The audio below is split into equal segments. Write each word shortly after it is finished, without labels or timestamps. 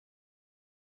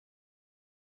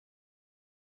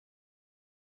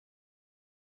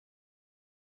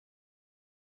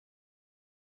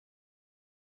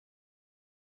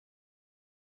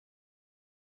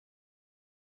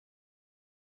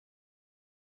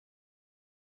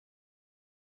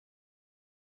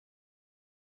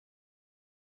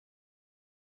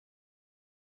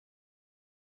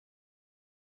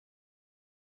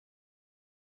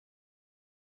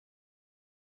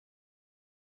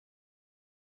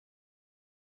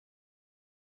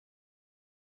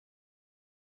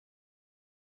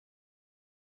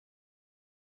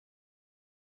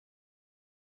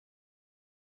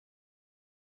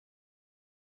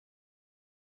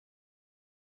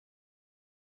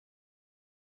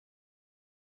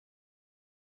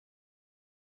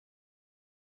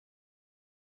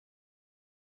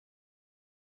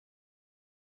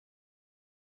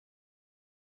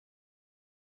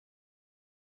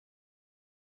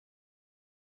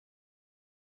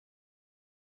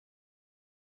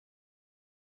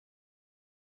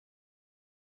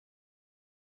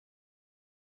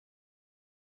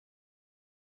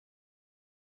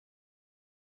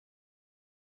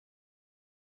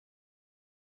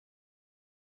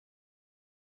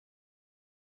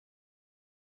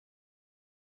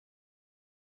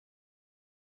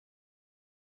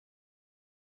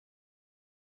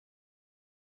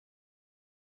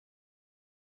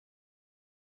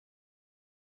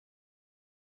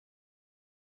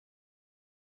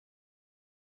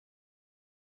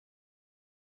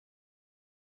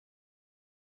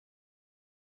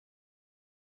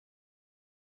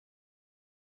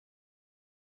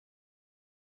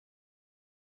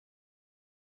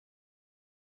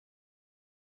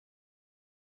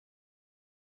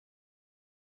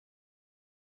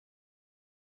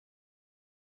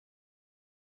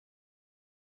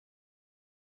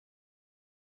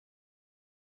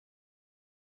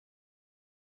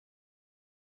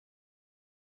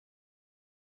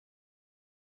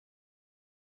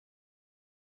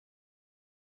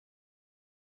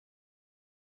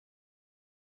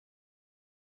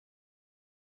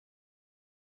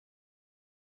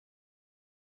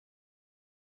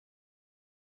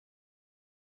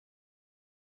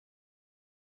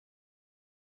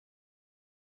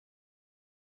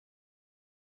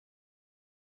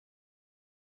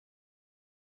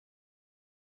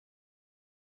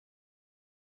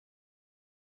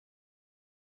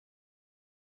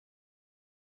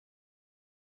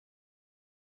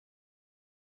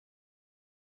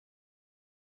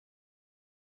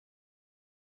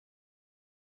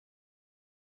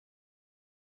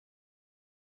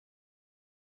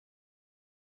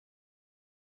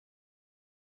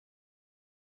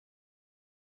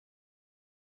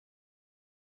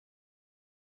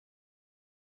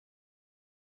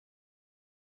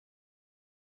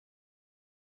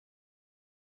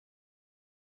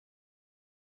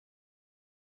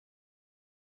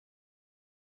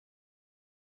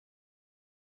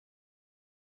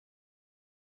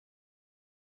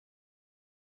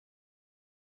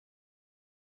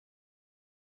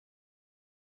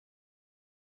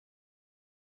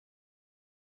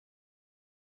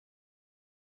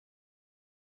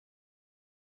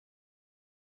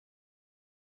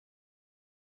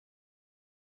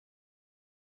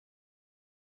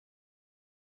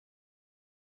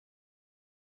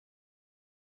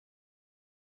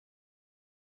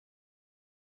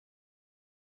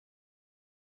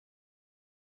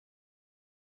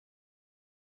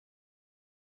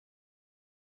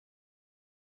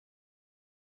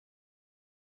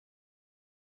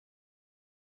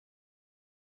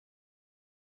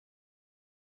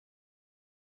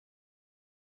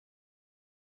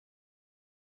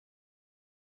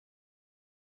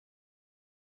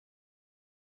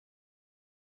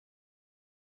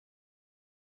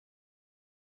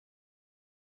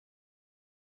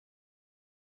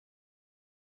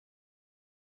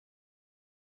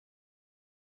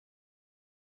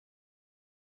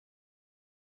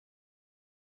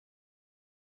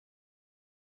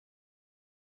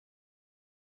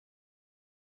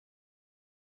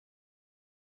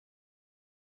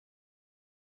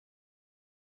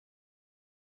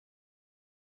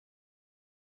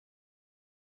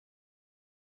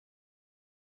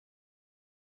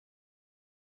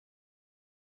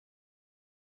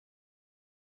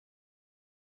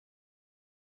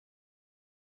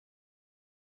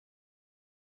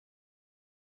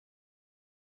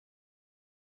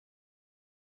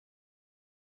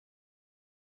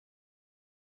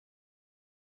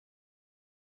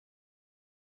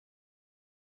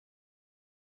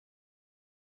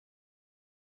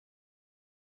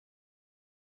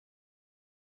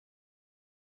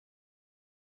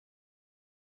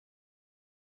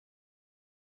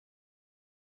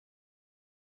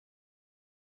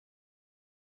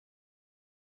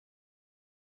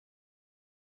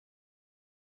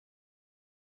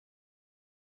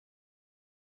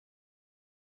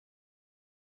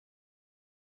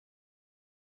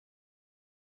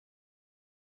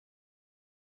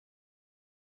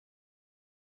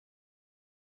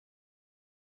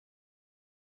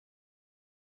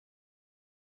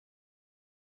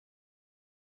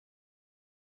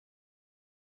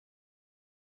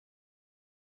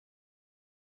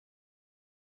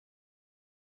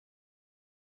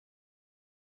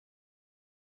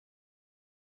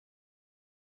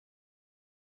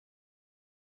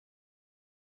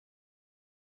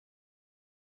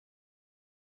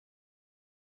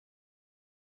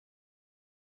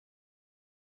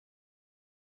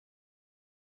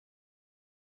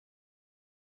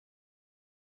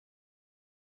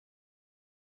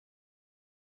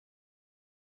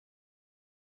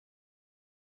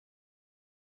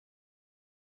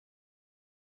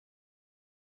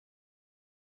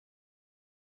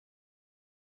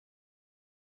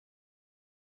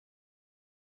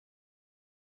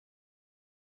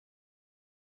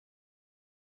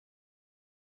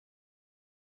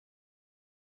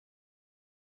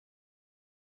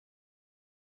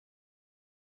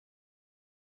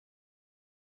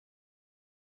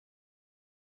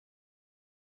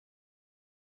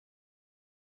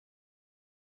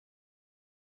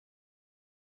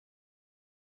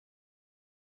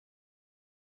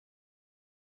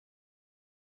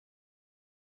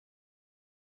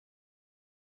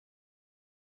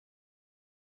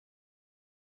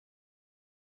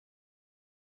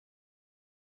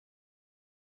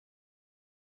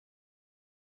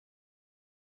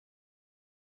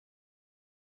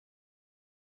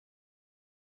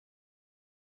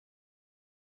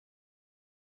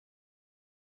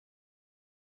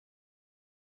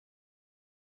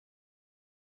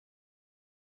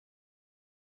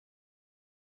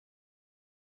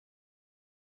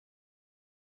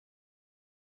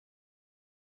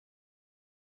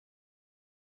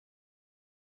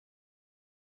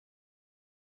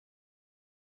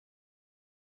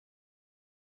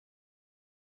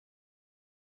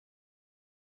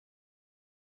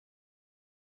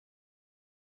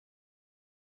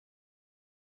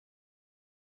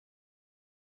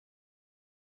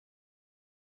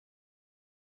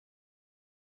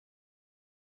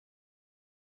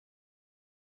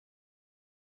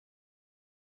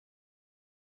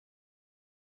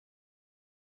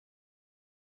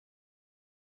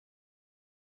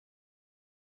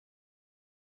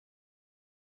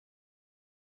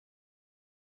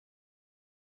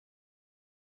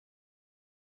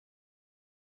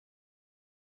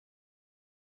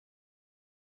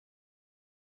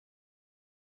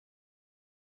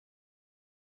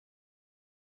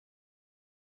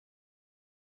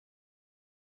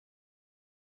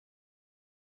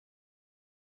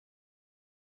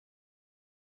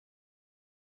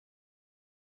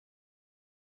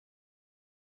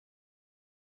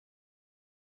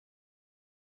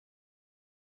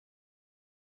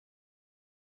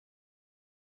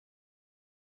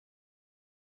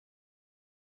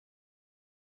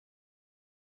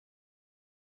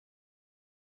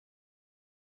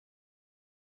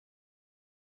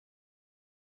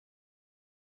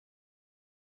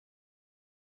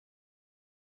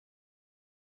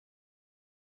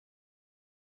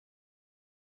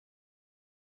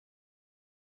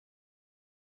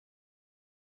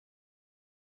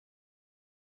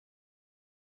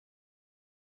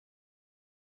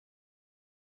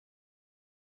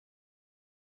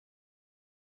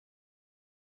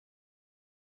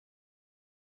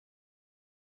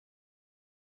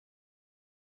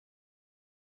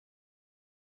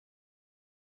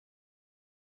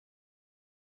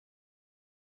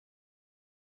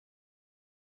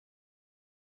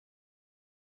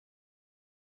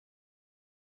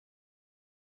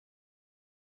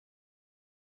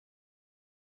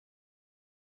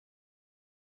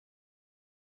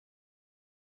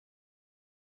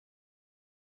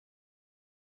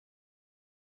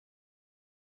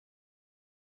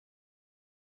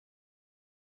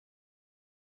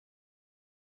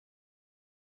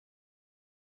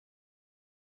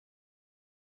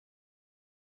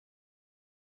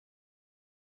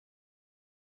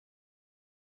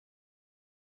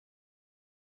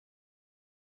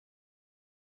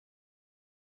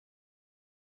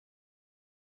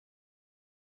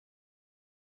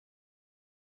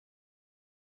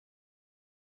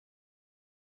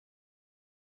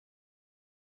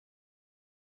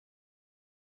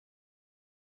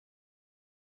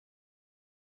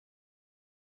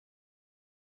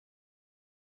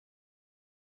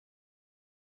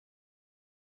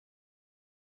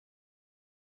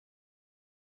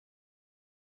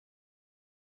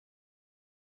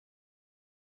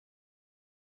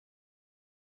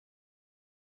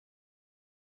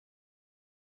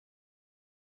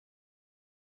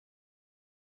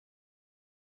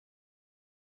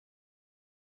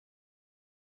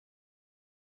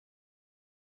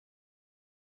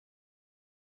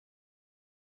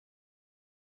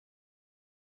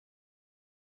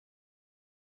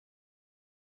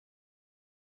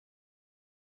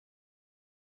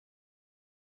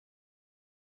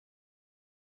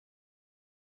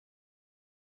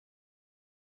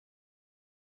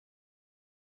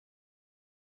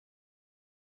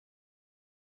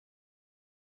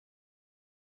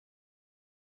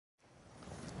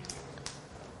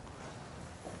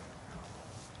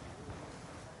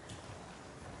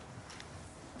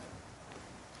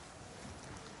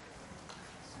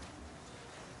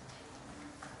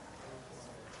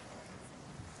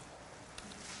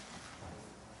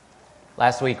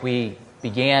Last week we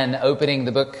began opening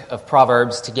the book of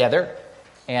Proverbs together,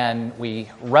 and we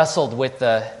wrestled with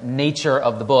the nature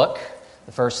of the book.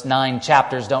 The first 9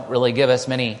 chapters don't really give us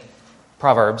many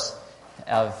proverbs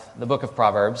of the book of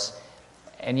Proverbs,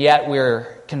 and yet we're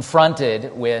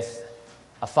confronted with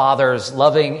a father's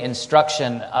loving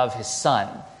instruction of his son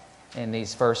in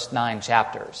these first 9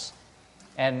 chapters.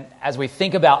 And as we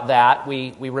think about that,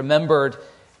 we remembered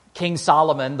King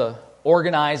Solomon, the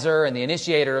organizer and the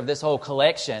initiator of this whole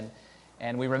collection.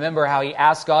 And we remember how he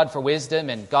asked God for wisdom,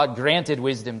 and God granted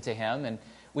wisdom to him. And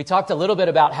we talked a little bit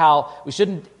about how we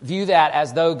shouldn't view that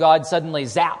as though God suddenly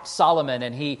zapped Solomon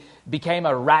and he became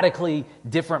a radically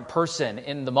different person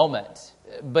in the moment.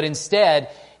 But instead,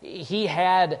 he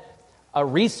had a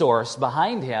resource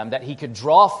behind him that he could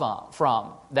draw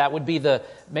from. That would be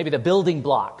maybe the building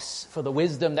blocks for the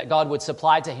wisdom that God would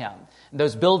supply to him.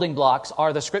 Those building blocks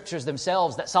are the scriptures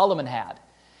themselves that Solomon had.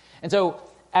 And so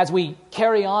as we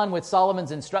carry on with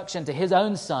Solomon's instruction to his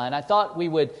own son, I thought we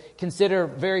would consider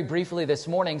very briefly this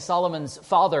morning Solomon's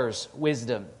father's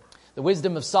wisdom, the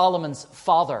wisdom of Solomon's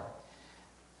father,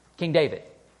 King David.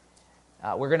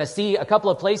 We're going to see a couple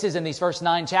of places in these first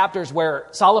 9 chapters where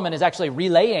Solomon is actually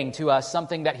relaying to us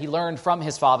something that he learned from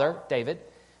his father, David.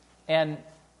 And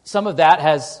some of that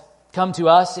has come to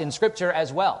us in Scripture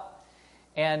as well.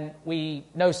 And we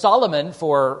know Solomon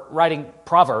for writing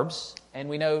Proverbs, and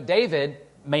we know David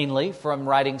mainly from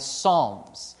writing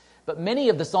Psalms. But many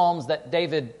of the Psalms that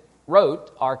David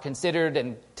wrote are considered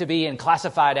and to be and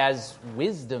classified as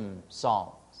wisdom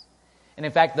psalms. And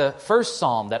in fact, the first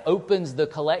psalm that opens the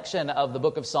collection of the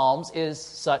book of Psalms is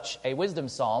such a wisdom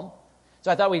psalm.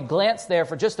 So I thought we'd glance there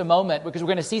for just a moment because we're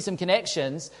going to see some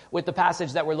connections with the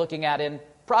passage that we're looking at in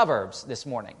Proverbs this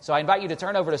morning. So I invite you to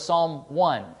turn over to Psalm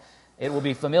 1. It will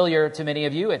be familiar to many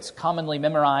of you. It's commonly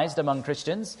memorized among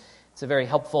Christians. It's a very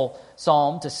helpful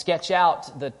psalm to sketch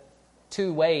out the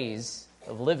 2 ways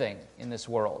of living in this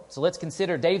world. So let's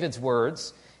consider David's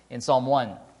words in Psalm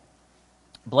 1.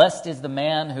 Blessed is the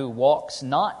man who walks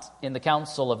not in the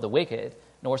counsel of the wicked,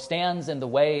 nor stands in the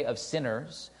way of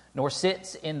sinners, nor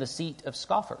sits in the seat of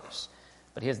scoffers.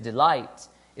 But his delight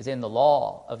is in the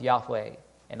law of Yahweh,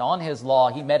 and on his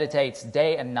law he meditates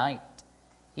day and night.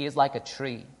 He is like a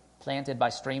tree planted by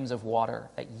streams of water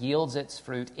that yields its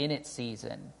fruit in its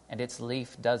season, and its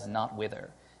leaf does not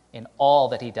wither. In all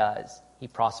that he does, he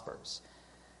prospers.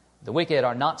 The wicked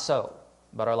are not so,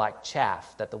 but are like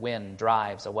chaff that the wind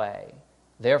drives away.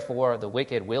 Therefore, the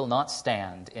wicked will not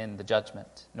stand in the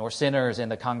judgment, nor sinners in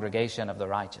the congregation of the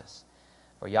righteous.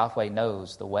 For Yahweh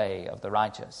knows the way of the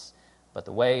righteous, but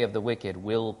the way of the wicked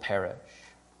will perish.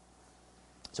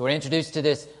 So we're introduced to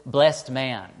this blessed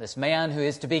man, this man who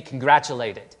is to be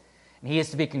congratulated. And he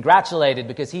is to be congratulated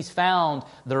because he's found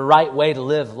the right way to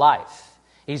live life.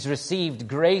 He's received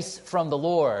grace from the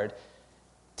Lord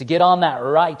to get on that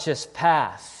righteous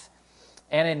path.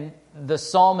 And in the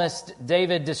psalmist,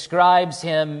 David describes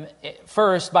him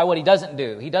first by what he doesn't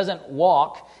do. He doesn't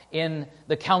walk in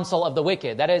the counsel of the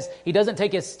wicked. That is, he doesn't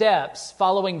take his steps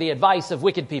following the advice of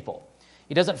wicked people.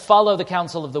 He doesn't follow the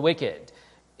counsel of the wicked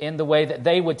in the way that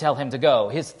they would tell him to go.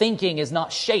 His thinking is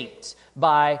not shaped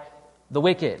by the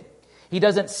wicked. He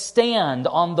doesn't stand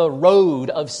on the road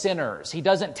of sinners. He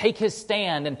doesn't take his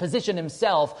stand and position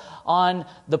himself on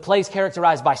the place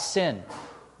characterized by sin.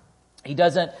 He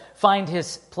doesn't find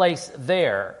his place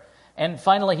there. And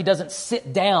finally, he doesn't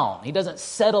sit down. He doesn't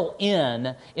settle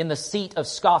in the seat of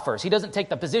scoffers. He doesn't take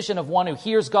the position of one who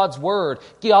hears God's word,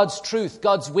 God's truth,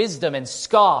 God's wisdom, and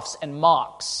scoffs and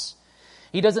mocks.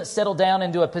 He doesn't settle down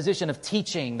into a position of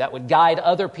teaching that would guide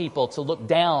other people to look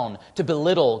down, to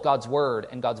belittle God's word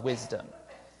and God's wisdom.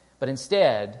 But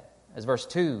instead, as verse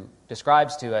 2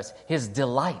 describes to us, his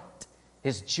delight,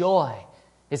 his joy,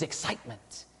 his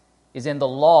excitement is in the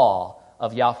law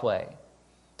of Yahweh.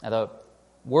 Now, the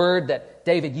word that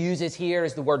David uses here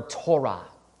is the word Torah.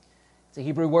 It's a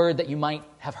Hebrew word that you might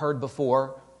have heard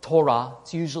before, Torah.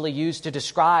 It's usually used to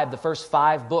describe the first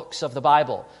 5 books of the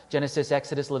Bible: Genesis,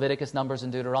 Exodus, Leviticus, Numbers,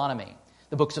 and Deuteronomy.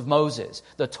 The books of Moses,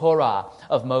 the Torah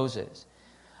of Moses.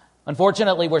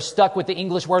 Unfortunately, we're stuck with the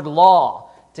English word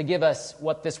law to give us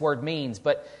what this word means,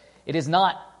 but it is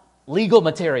not legal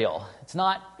material. It's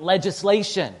not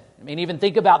legislation. I mean, even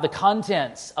think about the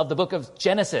contents of the book of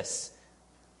Genesis.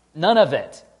 None of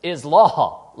it is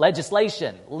law,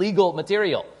 legislation, legal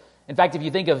material. In fact, if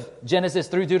you think of Genesis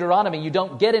through Deuteronomy, you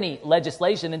don't get any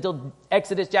legislation until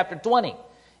Exodus chapter 20.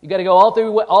 You got to go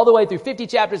all the way through 50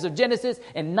 chapters of Genesis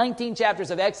and 19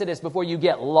 chapters of Exodus before you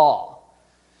get law.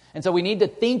 And so we need to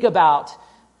think about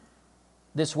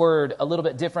this word a little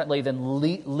bit differently than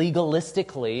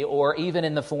legalistically or even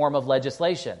in the form of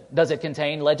legislation. Does it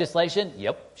contain legislation?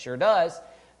 Yep, sure does.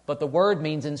 But the word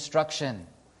means instruction.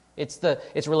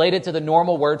 It's related to the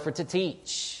normal word for to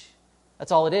teach.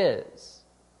 That's all it is.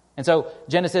 And so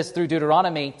Genesis through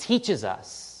Deuteronomy teaches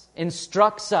us,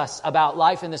 instructs us about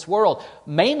life in this world,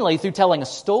 mainly through telling a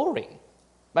story,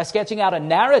 by sketching out a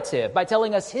narrative, by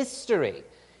telling us history.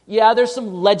 Yeah, there's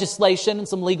some legislation and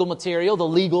some legal material. The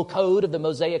legal code of the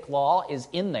Mosaic Law is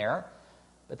in there,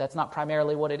 but that's not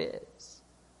primarily what it is.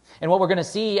 And what we're going to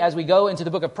see as we go into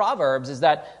the book of Proverbs is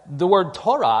that the word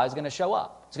Torah is going to show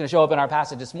up. It's going to show up in our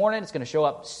passage this morning. It's going to show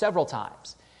up several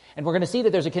times. And we're going to see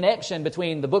that there's a connection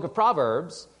between the book of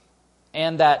Proverbs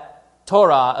and that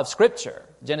Torah of Scripture,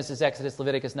 Genesis, Exodus,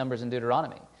 Leviticus, Numbers, and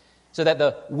Deuteronomy. So that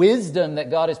the wisdom that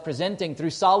God is presenting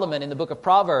through Solomon in the book of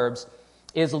Proverbs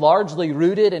is largely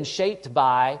rooted and shaped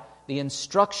by the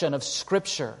instruction of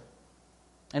Scripture.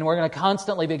 And we're going to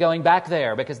constantly be going back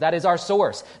there because that is our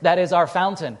source. That is our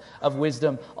fountain of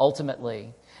wisdom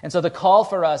ultimately. And so the call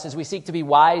for us as we seek to be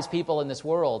wise people in this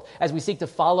world, as we seek to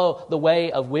follow the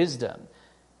way of wisdom,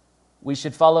 we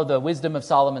should follow the wisdom of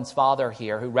Solomon's father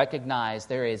here, who recognized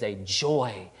there is a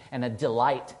joy and a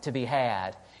delight to be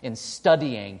had in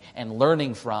studying and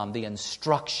learning from the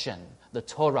instruction, the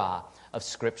Torah of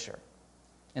Scripture.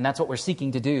 And that's what we're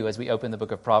seeking to do as we open the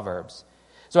book of Proverbs.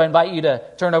 So I invite you to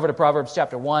turn over to Proverbs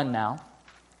chapter 1 now.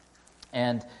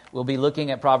 And we'll be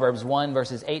looking at Proverbs 1,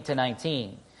 verses 8 to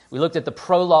 19. We looked at the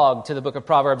prologue to the book of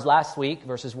Proverbs last week,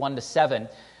 verses 1 to 7,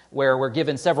 where we're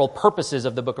given several purposes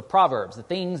of the book of Proverbs, the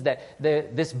things that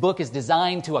this book is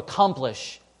designed to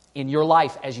accomplish in your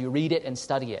life as you read it and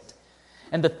study it.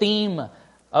 And the theme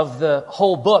of the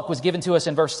whole book was given to us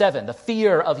in verse 7. The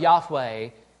fear of Yahweh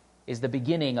is the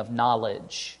beginning of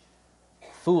knowledge.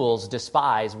 Fools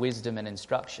despise wisdom and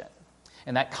instruction.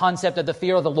 And that concept of the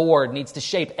fear of the Lord needs to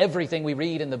shape everything we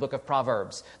read in the book of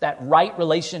Proverbs. That right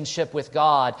relationship with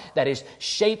God that is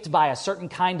shaped by a certain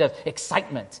kind of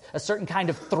excitement, a certain kind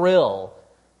of thrill.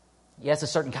 Yes, a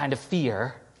certain kind of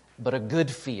fear, but a good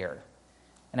fear.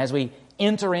 And as we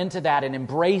enter into that and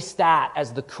embrace that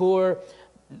as the core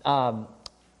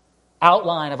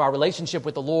outline of our relationship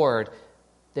with the Lord,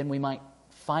 then we might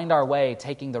find our way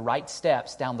taking the right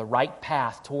steps down the right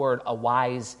path toward a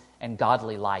wise and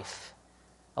godly life,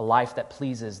 a life that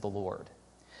pleases the Lord.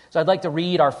 So I'd like to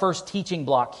read our first teaching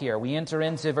block here. We enter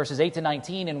into verses 8 to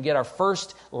 19 and we get our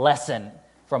first lesson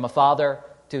from a father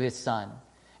to his son.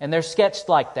 And they're sketched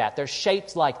like that. They're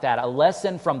shaped like that. A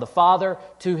lesson from the father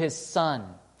to his son.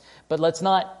 But let's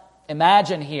not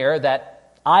imagine here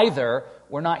that either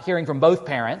we're not hearing from both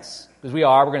parents, because we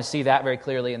are. We're going to see that very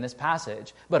clearly in this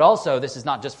passage. But also, this is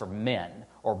not just for men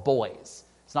or boys.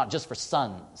 It's not just for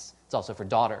sons. It's also for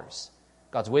daughters.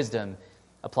 God's wisdom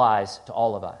applies to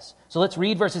all of us. So let's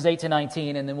read verses 8 to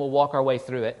 19, and then we'll walk our way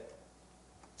through it.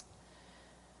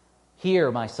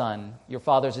 Hear, my son, your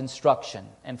father's instruction,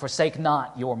 and forsake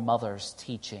not your mother's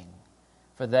teaching.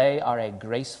 For they are a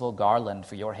graceful garland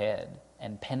for your head,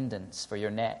 and pendants for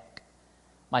your neck.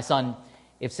 My son,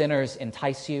 if sinners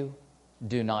entice you,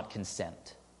 do not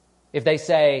consent. If they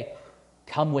say,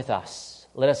 come with us,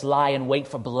 let us lie in wait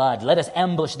for blood, let us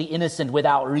ambush the innocent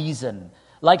without reason.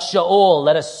 Like Sheol,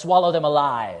 let us swallow them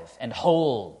alive, and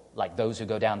whole, like those who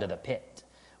go down to the pit.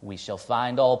 We shall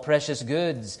find all precious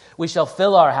goods. We shall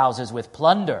fill our houses with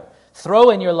plunder. Throw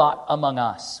in your lot among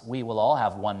us. We will all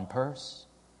have one purse.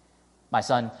 My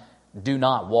son, do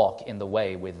not walk in the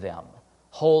way with them.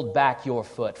 Hold back your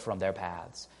foot from their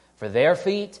paths. For their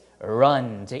feet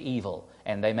run to evil,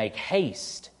 and they make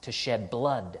haste to shed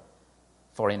blood.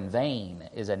 For in vain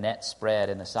is a net spread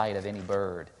in the sight of any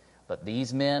bird. But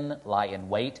these men lie in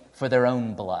wait for their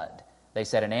own blood. They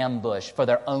set an ambush for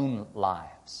their own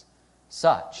lives.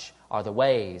 Such are the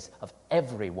ways of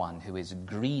everyone who is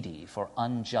greedy for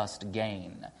unjust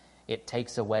gain. It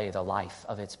takes away the life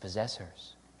of its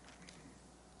possessors.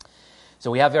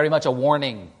 So we have very much a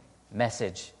warning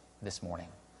message this morning.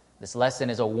 This lesson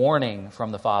is a warning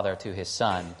from the Father to his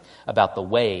Son about the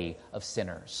way of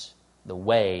sinners. The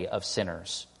way of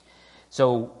sinners.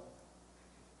 So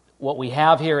what we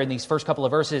have here in these first couple of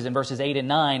verses, in verses 8 and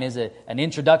 9, is an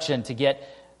introduction to get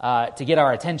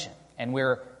our attention. And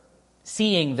we're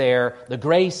seeing there the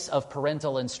grace of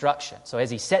parental instruction. So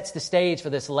as he sets the stage for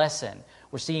this lesson,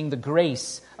 we're seeing the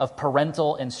grace of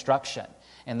parental instruction.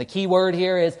 And the key word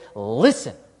here is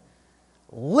listen.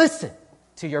 Listen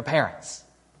to your parents.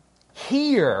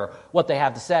 Hear what they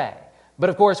have to say. But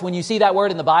of course, when you see that word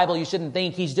in the Bible, you shouldn't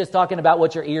think he's just talking about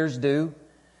what your ears do.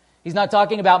 He's not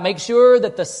talking about make sure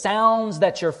that the sounds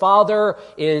that your father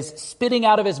is spitting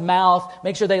out of his mouth,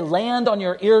 make sure they land on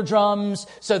your eardrums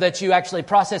so that you actually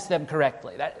process them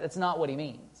correctly. That's not what he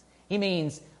means. He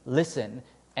means listen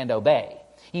and obey.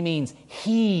 He means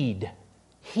heed.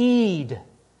 Heed.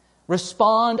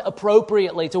 Respond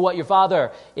appropriately to what your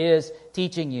father is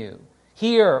teaching you.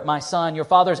 Hear, my son, your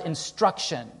father's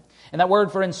instruction. And that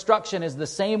word for instruction is the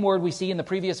same word we see in the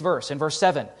previous verse, in verse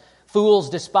 7. Fools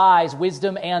despise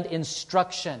wisdom and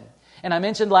instruction. And I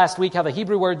mentioned last week how the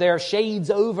Hebrew word there shades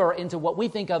over into what we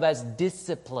think of as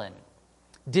discipline.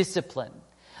 Discipline.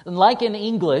 And like in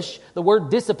English, the word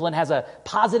discipline has a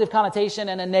positive connotation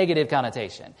and a negative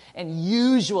connotation. And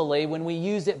usually when we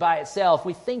use it by itself,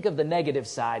 we think of the negative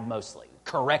side mostly,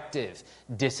 corrective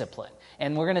discipline.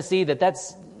 And we're going to see that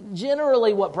that's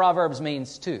generally what Proverbs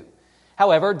means too.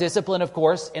 However, discipline, of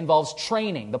course, involves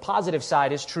training. The positive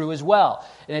side is true as well.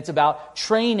 And it's about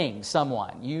training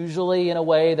someone, usually in a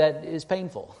way that is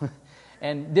painful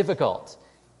and difficult,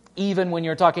 even when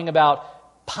you're talking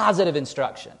about positive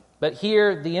instruction. But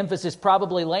here, the emphasis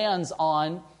probably lands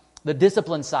on the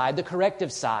discipline side, the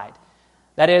corrective side.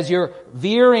 That is, you're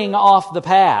veering off the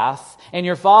path, and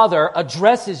your father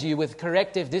addresses you with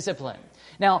corrective discipline.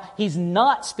 Now, he's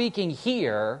not speaking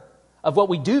here of what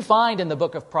we do find in the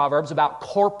book of Proverbs about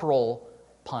corporal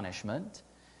punishment,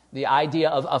 the idea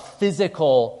of a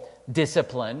physical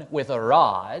discipline with a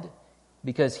rod,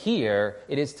 because here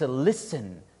it is to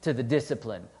listen to the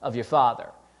discipline of your father.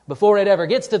 Before it ever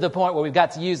gets to the point where we've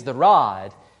got to use the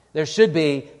rod, there should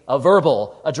be a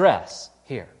verbal address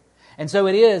here. And so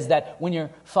it is that when your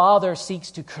father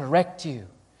seeks to correct you,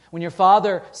 when your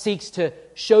father seeks to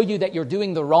show you that you're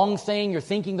doing the wrong thing, you're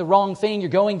thinking the wrong thing,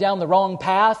 you're going down the wrong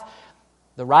path,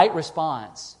 the right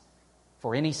response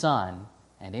for any son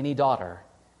and any daughter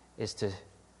is to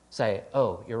say,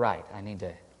 oh, you're right, I need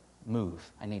to move,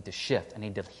 I need to shift, I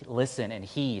need to listen and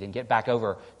heed and get back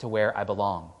over to where I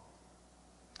belong.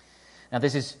 Now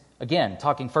this is, again,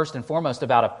 talking first and foremost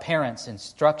about a parent's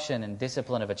instruction and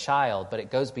discipline of a child, but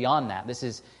it goes beyond that. This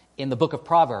is in the book of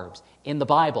Proverbs, in the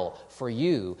Bible, for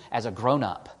you as a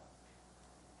grown-up.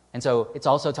 And so it's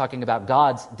also talking about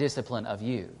God's discipline of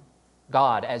you.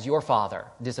 God, as your father,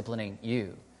 disciplining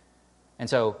you. And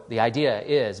so the idea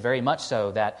is very much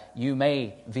so that you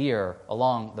may veer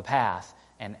along the path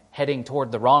and heading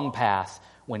toward the wrong path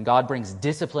when God brings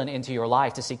discipline into your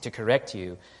life to seek to correct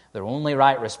you. The only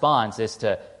right response is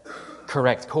to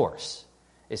correct course,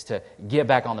 is to get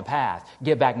back on the path,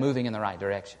 get back moving in the right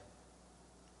direction.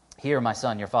 Hear, my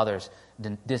son, your father's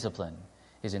discipline,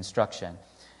 his instruction.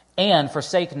 And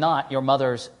forsake not your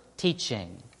mother's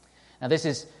teaching. Now this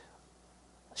is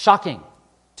shocking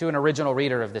to an original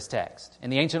reader of this text. In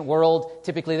the ancient world,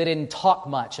 typically they didn't talk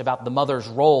much about the mother's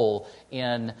role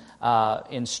in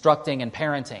instructing and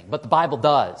parenting, but the Bible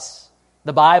does.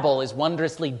 The Bible is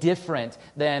wondrously different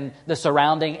than the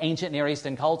surrounding ancient Near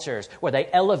Eastern cultures, where they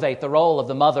elevate the role of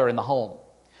the mother in the home,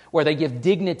 where they give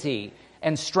dignity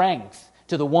and strength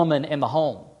to the woman in the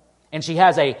home. And she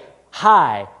has a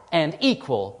high and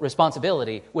equal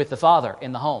responsibility with the father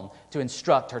in the home to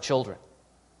instruct her children.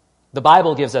 The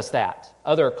Bible gives us that.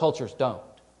 Other cultures don't,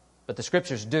 but the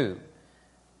Scriptures do.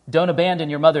 Don't abandon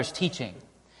your mother's teaching.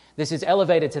 This is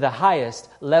elevated to the highest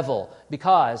level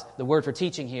because the word for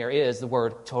teaching here is the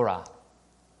word Torah.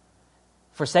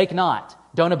 Forsake not.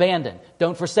 Don't abandon.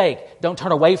 Don't forsake. Don't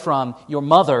turn away from your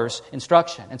mother's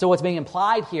instruction. And so what's being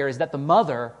implied here is that the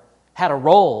mother had a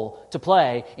role to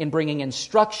play in bringing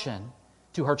instruction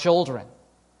to her children.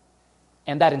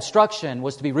 And that instruction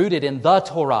was to be rooted in the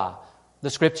Torah, the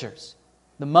Scriptures.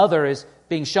 The mother is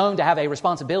being shown to have a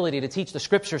responsibility to teach the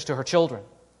Scriptures to her children.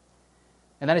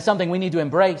 And that is something we need to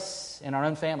embrace in our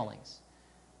own families.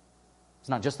 It's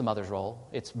not just the mother's role.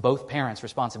 It's both parents'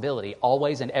 responsibility,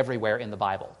 always and everywhere in the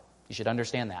Bible. You should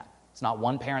understand that. It's not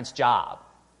one parent's job.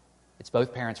 It's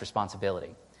both parents'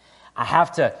 responsibility. I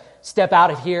have to step out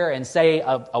of here and say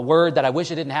a word that I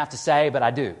wish I didn't have to say, but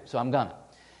I do, so I'm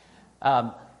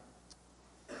gonna.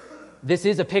 This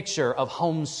is a picture of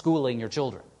homeschooling your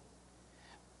children.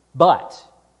 But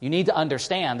you need to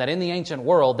understand that in the ancient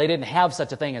world, they didn't have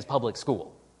such a thing as public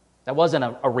school. That wasn't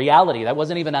a reality. That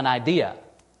wasn't even an idea.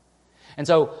 And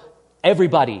so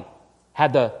everybody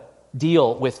had to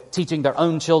deal with teaching their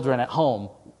own children at home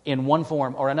in one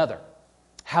form or another.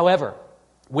 However,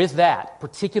 with that,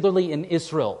 particularly in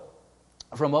Israel,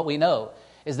 from what we know,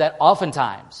 is that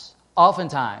oftentimes,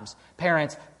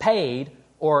 parents paid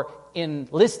or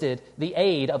enlisted the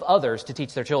aid of others to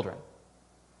teach their children.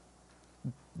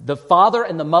 The father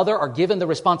and the mother are given the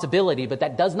responsibility, but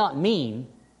that does not mean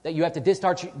that you have to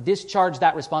discharge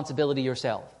that responsibility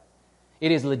yourself.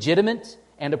 It is legitimate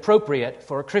and appropriate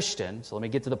for a Christian, so let me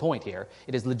get to the point here.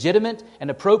 It is legitimate and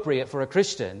appropriate for a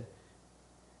Christian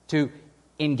to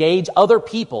engage other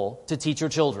people to teach your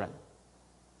children.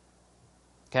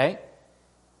 Okay?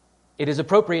 It is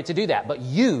appropriate to do that, but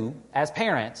you, as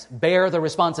parents, bear the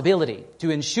responsibility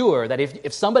to ensure that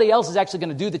if somebody else is actually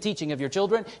going to do the teaching of your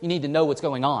children, you need to know what's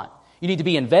going on. You need to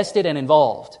be invested and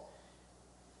involved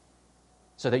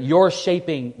so that you're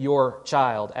shaping your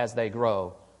child as they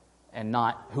grow and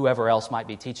not whoever else might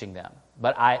be teaching them.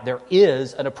 But there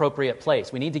is an appropriate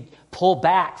place. We need to pull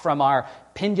back from our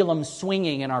pendulum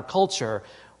swinging in our culture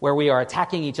where we are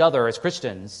attacking each other as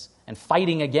Christians and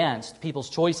fighting against people's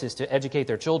choices to educate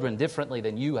their children differently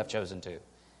than you have chosen to.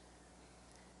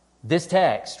 This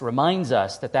text reminds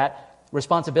us that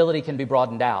responsibility can be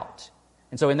broadened out.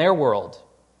 And so in their world,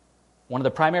 one of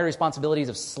the primary responsibilities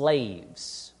of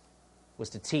slaves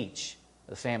was to teach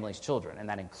the family's children, and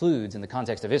that includes in the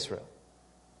context of Israel.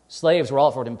 Slaves were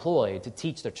often employed to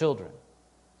teach their children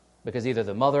because either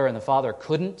the mother and the father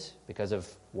couldn't because of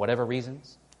whatever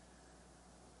reasons,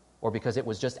 or because it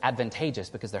was just advantageous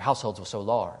because their households were so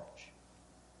large.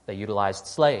 They utilized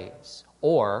slaves.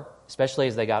 Or, especially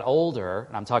as they got older,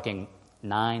 and I'm talking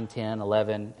 9, 10,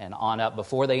 11, and on up,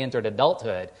 before they entered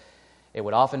adulthood, it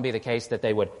would often be the case that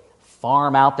they would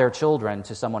farm out their children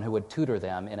to someone who would tutor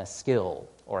them in a skill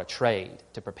or a trade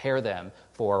to prepare them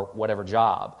for whatever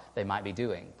job they might be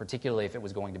doing, particularly if it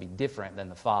was going to be different than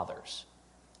the father's.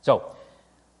 So,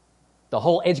 the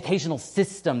whole educational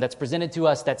system that's presented to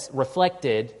us, that's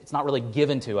reflected, it's not really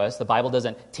given to us. The Bible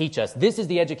doesn't teach us, this is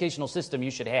the educational system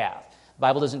you should have. The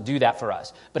Bible doesn't do that for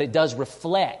us. But it does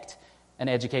reflect an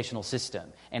educational system.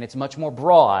 And it's much more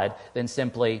broad than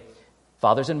simply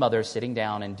fathers and mothers sitting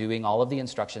down and doing all of the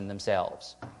instruction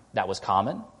themselves. That was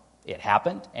common, it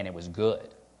happened, and it was good.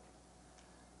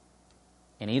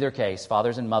 In either case,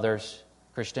 fathers and mothers,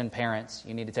 Christian parents,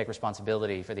 you need to take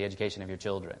responsibility for the education of your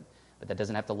children. But that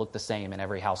doesn't have to look the same in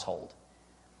every household.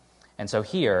 And so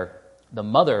here, the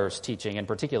mother's teaching in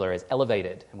particular is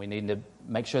elevated. And we need to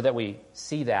make sure that we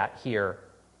see that here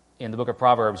in the book of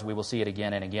Proverbs. We will see it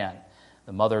again and again.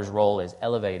 The mother's role is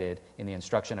elevated in the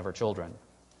instruction of her children.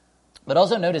 But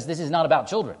also notice this is not about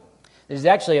children. This is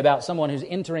actually about someone who's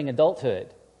entering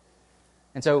adulthood.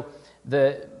 And so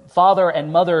the father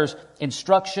and mother's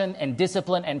instruction and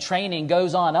discipline and training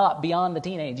goes on up beyond the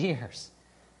teenage years.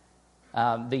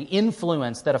 The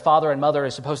influence that a father and mother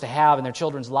is supposed to have in their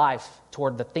children's life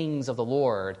toward the things of the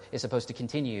Lord is supposed to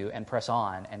continue and press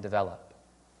on and develop.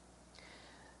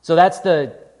 So that's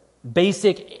the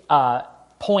basic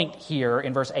point here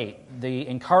in verse 8. The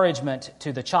encouragement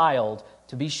to the child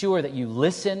to be sure that you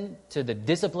listen to the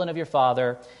discipline of your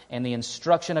father and the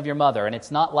instruction of your mother. And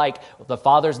it's not like the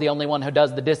father's the only one who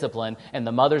does the discipline and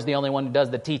the mother's the only one who does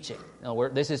the teaching. No,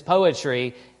 this is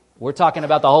poetry. We're talking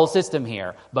about the whole system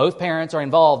here. Both parents are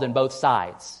involved in both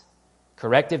sides.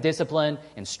 Corrective discipline,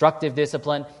 instructive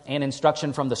discipline, and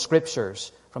instruction from the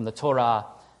Scriptures, from the Torah,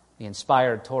 the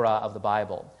inspired Torah of the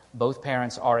Bible. Both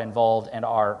parents are involved and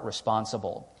are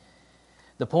responsible.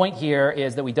 The point here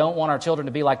is that we don't want our children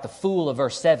to be like the fool of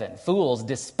verse 7. Fools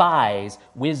despise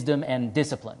wisdom and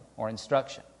discipline or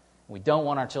instruction. We don't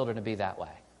want our children to be that way.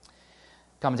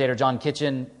 Commentator John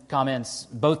Kitchen comments,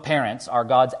 both parents are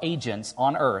God's agents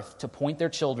on earth to point their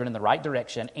children in the right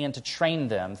direction and to train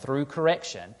them through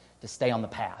correction to stay on the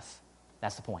path.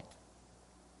 That's the point.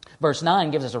 Verse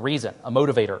 9 gives us a reason, a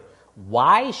motivator.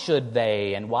 Why should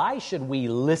they and why should we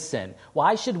listen?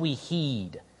 Why should we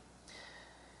heed?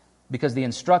 Because the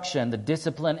instruction, the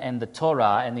discipline, and the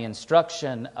Torah and the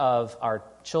instruction of our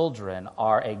children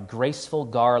are a graceful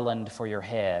garland for your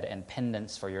head and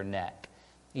pendants for your neck.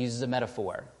 He uses a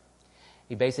metaphor.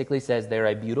 He basically says they're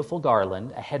a beautiful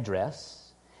garland, a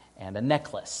headdress, and a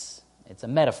necklace. It's a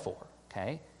metaphor,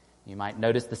 okay? You might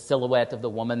notice the silhouette of the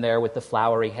woman there with the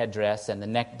flowery headdress and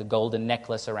the golden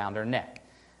necklace around her neck.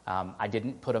 I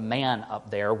didn't put a man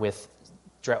up there with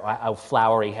a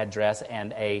flowery headdress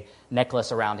and a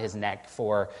necklace around his neck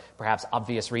for perhaps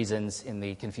obvious reasons in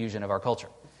the confusion of our culture.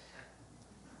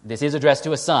 This is addressed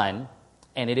to a son,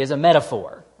 and it is a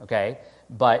metaphor, okay?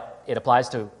 But it applies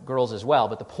to girls as well.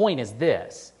 But the point is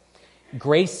this: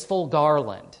 graceful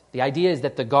garland. The idea is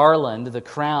that the garland, the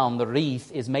crown, the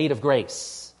wreath is made of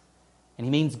grace. And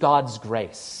he means God's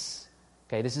grace.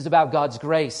 Okay, this is about God's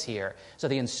grace here. So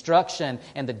the instruction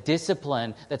and the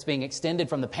discipline that's being extended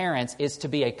from the parents is to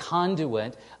be a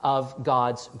conduit of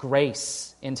God's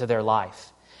grace into their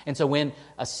life. And so when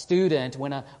a student,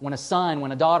 when a son,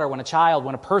 when a daughter, when a child,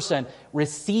 when a person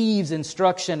receives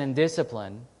instruction and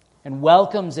discipline and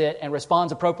welcomes it and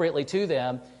responds appropriately to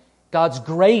them, God's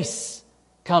grace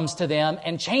comes to them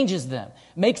and changes them,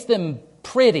 makes them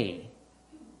pretty.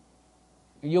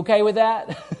 Are you okay with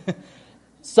that?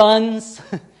 Sons,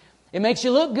 it makes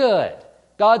you look good.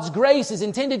 God's grace is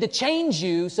intended to change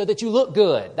you so that you look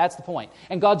good. That's the point.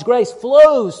 And God's grace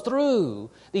flows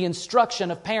through the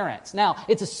instruction of parents. Now,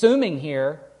 it's assuming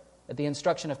here that the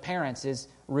instruction of parents is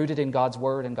rooted in God's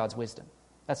word and God's wisdom.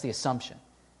 That's the assumption.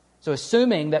 So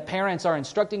assuming that parents are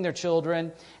instructing their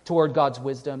children toward God's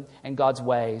wisdom and God's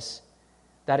ways,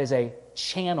 that is a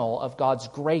channel of God's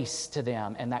grace to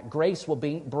them, and that grace will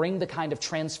bring the kind of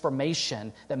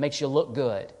transformation that makes you look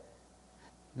good.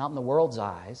 Not in the world's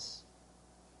eyes,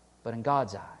 but in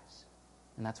God's eyes.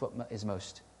 And that's what is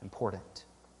most important.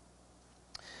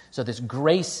 So this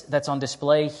grace that's on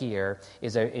display here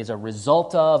is a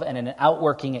result of and an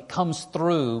outworking. It comes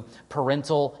through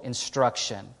parental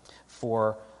instruction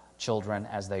for children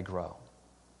as they grow.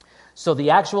 So the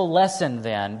actual lesson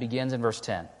then begins in verse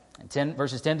 10. In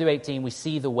verses 10 through 18, we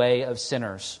see the way of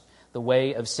sinners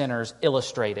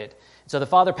illustrated. So the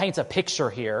Father paints a picture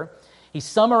here. He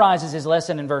summarizes his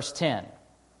lesson in verse 10.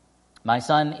 My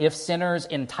son, if sinners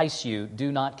entice you,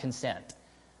 do not consent.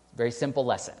 Very simple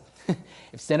lesson.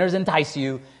 If sinners entice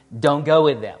you, don't go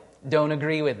with them. Don't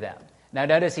agree with them. Now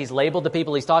notice he's labeled the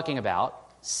people he's talking about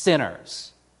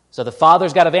sinners. So the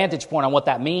Father's got a vantage point on what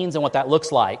that means and what that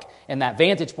looks like, and that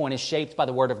vantage point is shaped by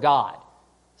the Word of God.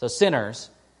 So sinners,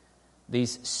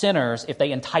 these sinners, if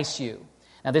they entice you.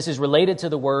 Now this is related to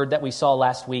the word that we saw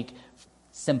last week,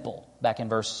 simple, back in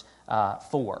verse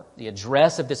 4. The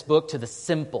address of this book to the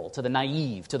simple, to the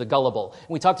naive, to the gullible. And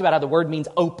we talked about how the word means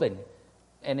open.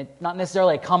 And it's not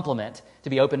necessarily a compliment to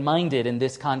be open-minded in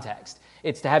this context.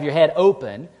 It's to have your head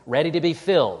open, ready to be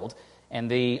filled. And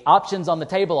the options on the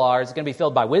table are, it's going to be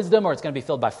filled by wisdom or it's going to be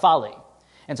filled by folly.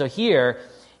 And so here,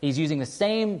 he's using the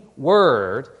same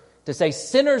word to say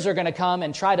sinners are going to come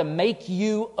and try to make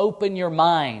you open your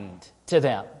mind to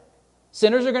them.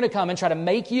 Sinners are going to come and try to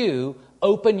make you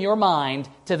open your mind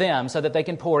to them so that they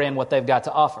can pour in what they've got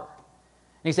to offer. And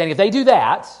he's saying if they do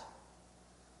that,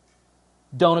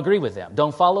 don't agree with them.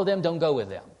 Don't follow them. Don't go with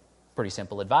them. Pretty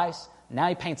simple advice. Now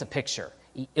he paints a picture.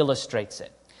 He illustrates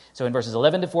it. So in verses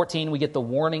 11 to 14, we get the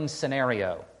warning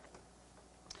scenario.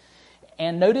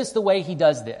 And notice the way he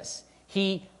does this.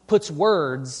 He puts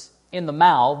words in the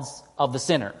mouths of the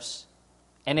sinners.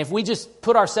 And if we just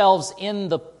put ourselves in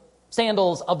the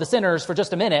sandals of the sinners for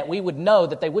just a minute, we would know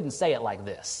that they wouldn't say it like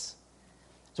this.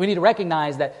 So we need to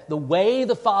recognize that the way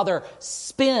the Father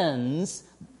spins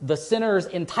the sinner's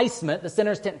enticement, the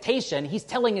sinner's temptation, he's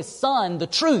telling his Son the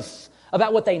truth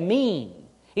about what they mean.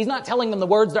 He's not telling them the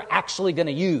words they're actually going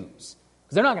to use,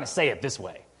 because they're not going to say it this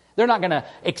way. They're not going to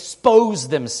expose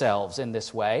themselves in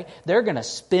this way. They're going to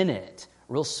spin it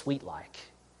real sweet-like.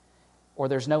 Or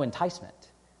there's no enticement.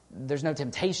 There's no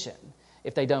temptation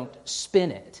if they don't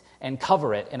spin it and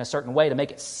cover it in a certain way to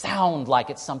make it sound like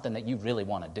it's something that you really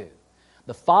want to do.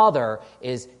 The Father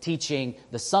is teaching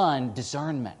the Son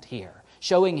discernment here,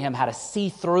 showing him how to see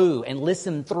through and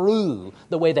listen through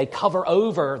the way they cover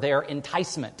over their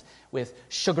enticement with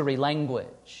sugary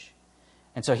language.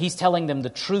 And so he's telling them the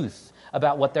truth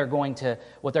about what they're going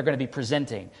to be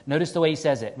presenting. Notice the way he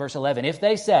says it. Verse 11, if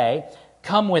they say,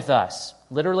 come with us.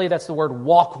 Literally, that's the word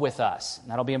walk with us. And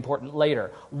that'll be important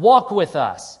later. Walk with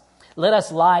us. Let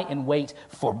us lie in wait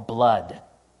for blood.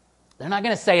 They're not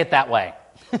going to say it that way.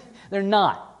 They're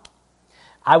not.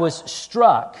 I was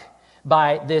struck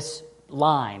by this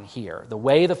line here, the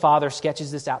way the Father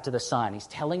sketches this out to the Son. He's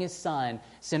telling his Son,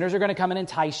 sinners are going to come and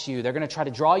entice you. They're going to try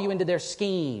to draw you into their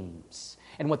schemes.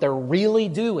 And what they're really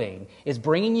doing is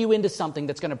bringing you into something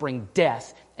that's going to bring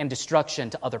death and destruction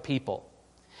to other people.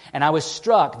 And I was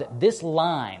struck that this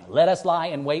line, let us lie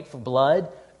and wait for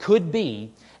blood, could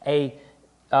be a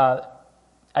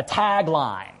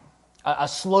tagline, a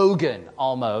slogan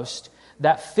almost,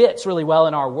 that fits really well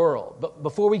in our world. But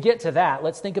before we get to that,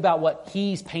 let's think about what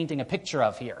he's painting a picture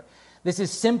of here. This is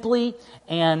simply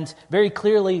and very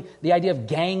clearly the idea of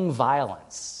gang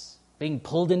violence, being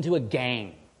pulled into a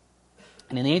gang.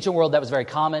 And in the ancient world, that was very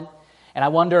common. And I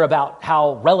wonder about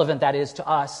how relevant that is to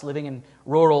us living in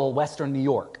rural Western New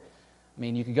York. I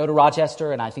mean, you could go to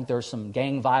Rochester, and I think there's some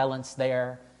gang violence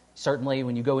there. Certainly,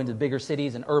 when you go into bigger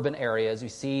cities and urban areas, you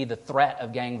see the threat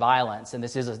of gang violence. And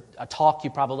this is a talk you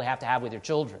probably have to have with your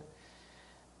children.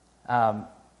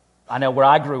 I know where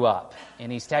I grew up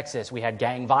in East Texas, we had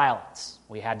gang violence.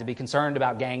 We had to be concerned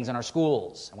about gangs in our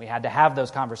schools. And we had to have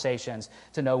those conversations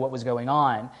to know what was going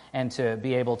on and to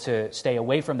be able to stay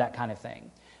away from that kind of thing.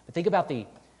 But think about the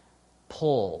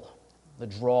pull, the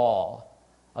draw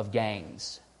of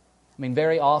gangs. I mean,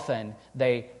 very often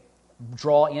they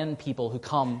draw in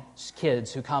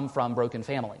kids who come from broken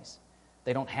families.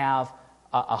 They don't have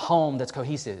a home that's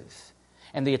cohesive.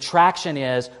 And the attraction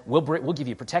is, we'll give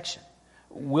you protection.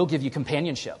 We'll give you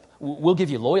companionship. We'll give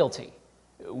you loyalty.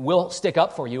 We'll stick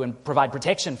up for you and provide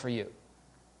protection for you.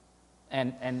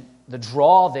 And the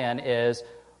draw then is,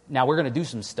 now we're going to do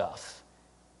some stuff.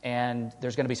 And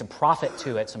there's going to be some profit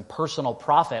to it, some personal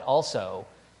profit also.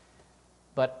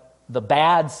 But the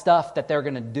bad stuff that they're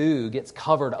going to do gets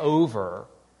covered over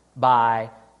by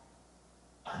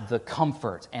the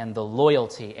comfort and the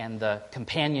loyalty and the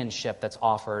companionship that's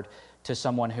offered to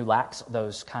someone who lacks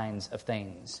those kinds of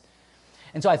things.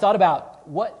 And so I thought about,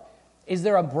 is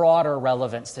there a broader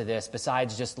relevance to this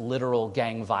besides just literal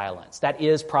gang violence? That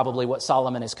is probably what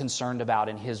Solomon is concerned about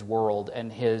in his world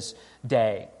and his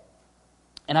day.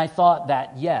 And I thought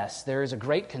that, yes, there is a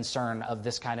great concern of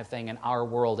this kind of thing in our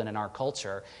world and in our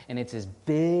culture, and it's as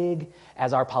big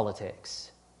as our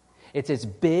politics. It's as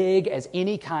big as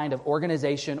any kind of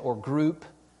organization or group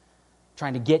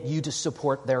trying to get you to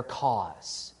support their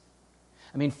cause.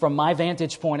 I mean, from my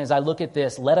vantage point, as I look at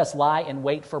this, let us lie and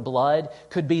wait for blood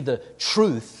could be the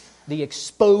truth, the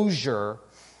exposure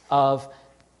of,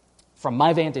 from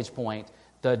my vantage point,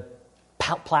 the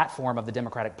platform of the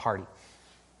Democratic Party.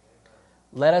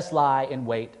 Let us lie and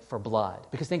wait for blood.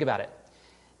 Because think about it.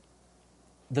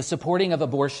 The supporting of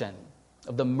abortion,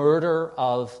 of the murder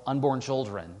of unborn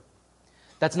children,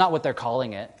 that's not what they're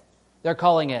calling it. They're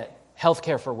calling it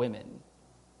healthcare for women.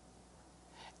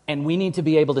 And we need to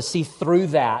be able to see through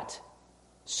that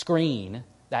screen,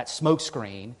 that smoke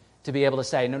screen, to be able to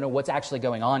say, no, what's actually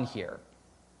going on here?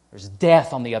 There's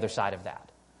death on the other side of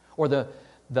that. Or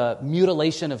the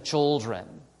mutilation of children.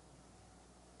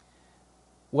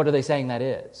 What are they saying that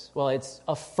is? Well, it's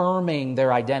affirming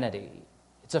their identity.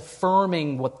 It's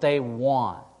affirming what they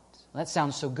want. That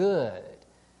sounds so good.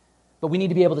 But we need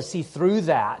to be able to see through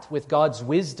that with God's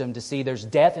wisdom to see there's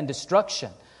death and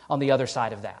destruction on the other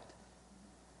side of that.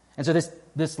 And so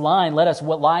this line, let us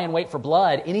lie and wait for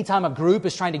blood, anytime a group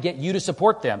is trying to get you to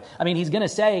support them. I mean, he's going to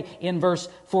say in verse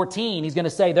 14, he's going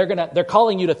to say they're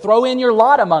calling you to throw in your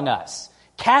lot among us.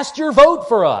 Cast your vote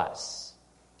for us.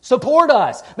 Support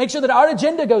us. Make sure that our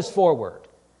agenda goes forward.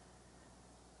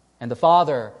 And the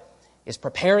Father is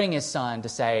preparing His Son to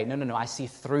say, no, I see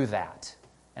through that.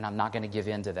 And I'm not going to give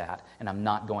in to that. And I'm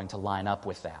not going to line up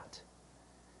with that.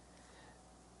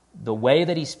 The way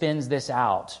that He spins this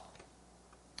out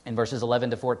in verses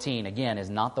 11 to 14, again, is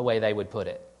not the way they would put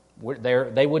it.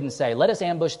 They wouldn't say, let us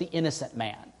ambush the innocent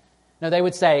man. No, they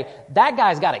would say, that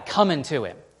guy's got it coming to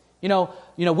him. You know,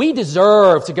 we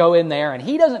deserve to go in there, and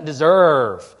he doesn't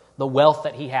deserve the wealth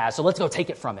that he has, so let's go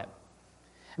take it from him.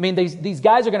 I mean, these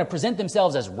guys are going to present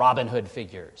themselves as Robin Hood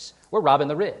figures. We're robbing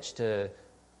the rich to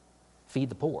feed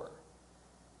the poor.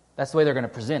 That's the way they're going to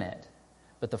present it.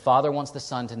 But the Father wants the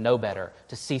Son to know better,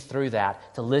 to see through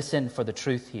that, to listen for the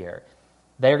truth here.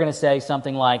 They're going to say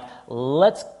something like,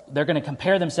 they're going to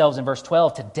compare themselves in verse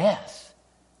 12 to death.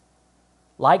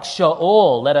 Like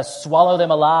Sheol, let us swallow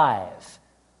them alive.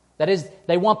 That is,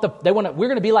 we're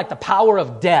going to be like the power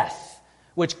of death,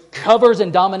 which covers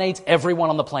and dominates everyone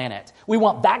on the planet. We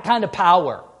want that kind of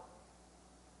power.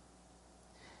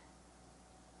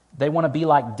 They want to be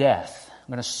like death. I'm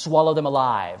going to swallow them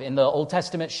alive. In the Old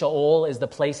Testament, Sheol is the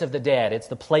place of the dead. It's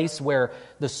the place where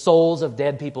the souls of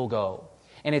dead people go.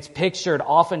 And it's pictured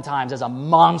oftentimes as a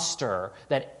monster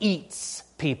that eats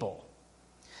people.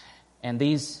 And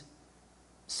these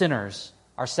sinners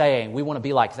are saying, we want to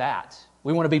be like that.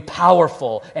 We want to be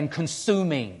powerful and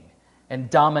consuming and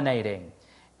dominating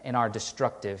in our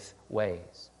destructive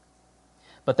ways.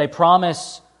 But they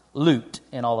promise loot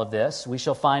in all of this. We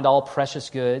shall find all precious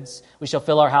goods. We shall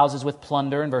fill our houses with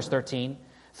plunder in verse 13.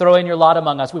 Throw in your lot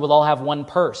among us. We will all have one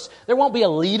purse. There won't be a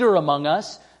leader among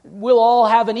us. We'll all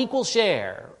have an equal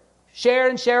share. Share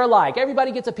and share alike.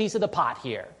 Everybody gets a piece of the pot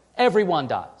here. Everyone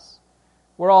does.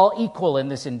 We're all equal in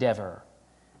this endeavor.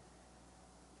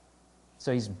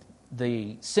 So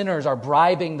the sinners are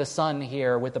bribing the Son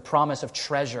here with the promise of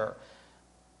treasure.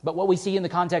 But what we see in the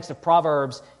context of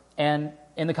Proverbs and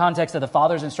in the context of the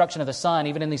Father's instruction of the Son,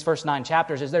 even in these first 9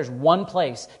 chapters, is there's one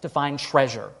place to find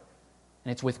treasure.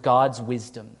 And it's with God's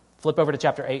wisdom. Flip over to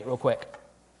chapter 8 real quick.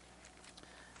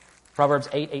 Proverbs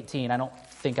 8:18. I don't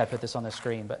think I put this on the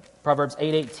screen, but Proverbs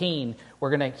 8:18,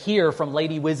 we're going to hear from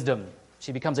Lady Wisdom.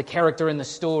 She becomes a character in the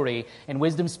story, and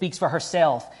wisdom speaks for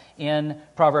herself in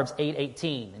Proverbs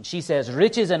 8:18. And she says,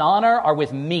 riches and honor are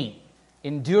with me,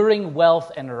 enduring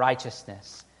wealth and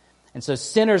righteousness. And so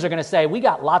sinners are going to say, we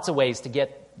got lots of ways to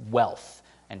get wealth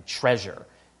and treasure.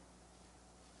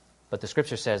 But the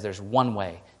Scripture says there's one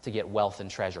way to get wealth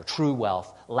and treasure, true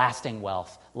wealth, lasting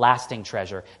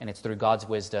treasure, and it's through God's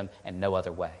wisdom and no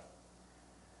other way.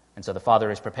 And so the Father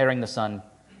is preparing the Son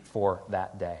for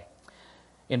that day.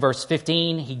 In verse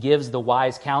 15, he gives the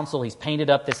wise counsel. He's painted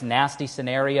up this nasty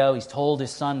scenario. He's told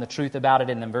his son the truth about it.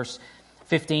 And in verse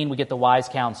 15, we get the wise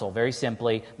counsel. Very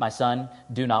simply, my son,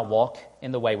 do not walk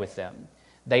in the way with them.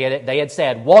 They had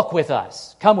said, walk with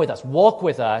us, come with us, walk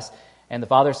with us. And the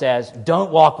Father says,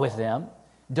 don't walk with them.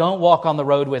 Don't walk on the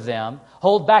road with them.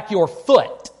 Hold back your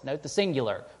foot, note the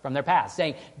singular, from their path,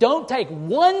 saying, don't take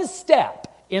one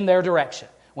step in their direction.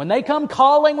 When they come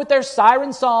calling with their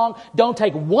siren song, don't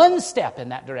take one step in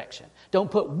that direction.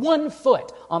 Don't put one foot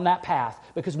on that path,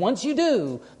 because once you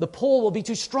do, the pull will be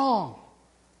too strong.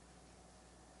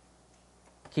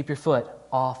 Keep your foot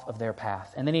off of their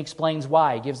path. And then he explains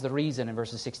why. He gives the reason in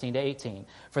verses 16 to 18.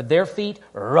 For their feet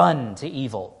run to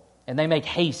evil, and they make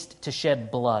haste to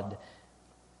shed blood.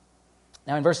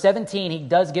 Now in verse 17, he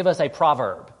does give us a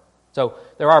proverb. So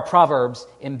there are proverbs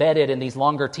embedded in these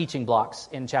longer teaching blocks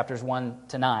in chapters 1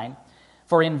 to 9.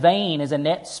 For in vain is a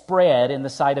net spread in the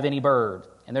sight of any bird.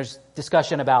 And there's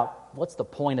discussion about what's the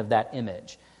point of that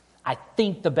image. I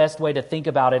think the best way to think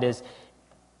about it is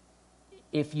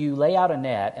if you lay out a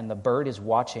net and the bird is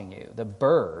watching you, the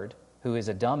bird, who is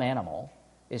a dumb animal,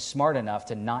 is smart enough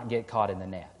to not get caught in the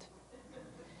net.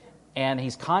 And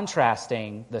he's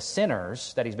contrasting the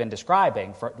sinners that he's been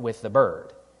describing with the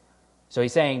bird. So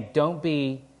he's saying, don't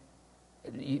be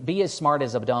as smart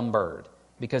as a dumb bird,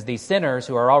 because these sinners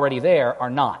who are already there are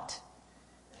not.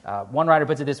 One writer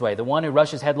puts it this way: the one who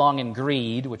rushes headlong in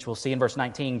greed, which we'll see in verse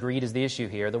 19, greed is the issue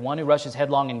here. The one who rushes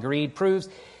headlong in greed proves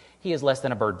he is less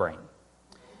than a bird brain.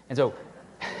 And so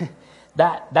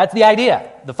that's the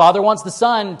idea. The Father wants the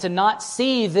Son to not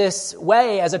see this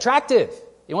way as attractive.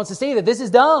 He wants to see that this is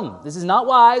dumb. This is not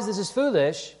wise. This is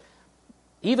foolish.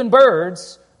 Even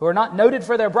birds, who are not noted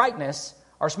for their brightness,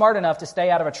 are smart enough to stay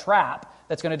out of a trap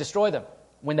that's going to destroy them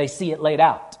when they see it laid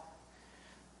out.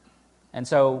 And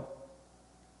so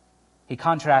he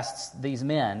contrasts these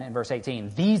men in verse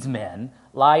 18. These men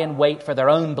lie in wait for their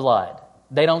own blood.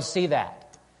 They don't see that.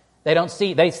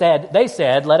 They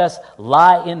said, let us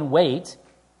lie in wait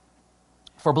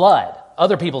for blood,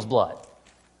 other people's blood.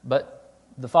 But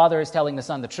the Father is telling the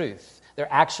Son the truth.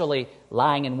 They're actually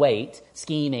lying in wait,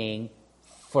 scheming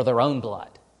for their own blood.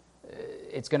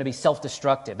 It's going to be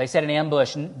self-destructive. They said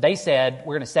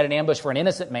we're going to set an ambush for an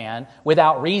innocent man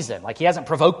without reason. Like, he hasn't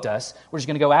provoked us. We're just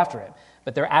going to go after him.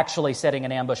 But they're actually setting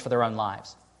an ambush for their own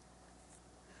lives.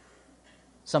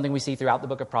 Something we see throughout the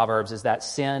book of Proverbs is that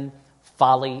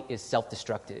folly is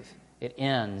self-destructive. It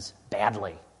ends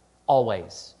badly,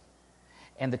 always.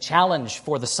 And the challenge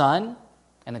for the Son,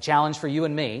 and the challenge for you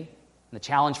and me, and the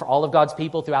challenge for all of God's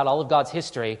people throughout all of God's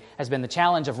history, has been the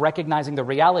challenge of recognizing the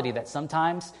reality that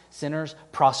sometimes sinners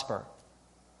prosper.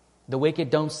 The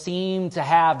wicked don't seem to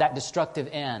have that destructive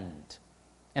end.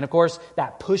 And of course,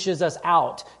 that pushes us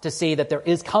out to see that there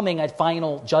is coming a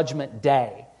final judgment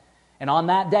day. And on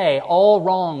that day, all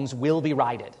wrongs will be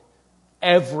righted.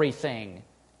 Everything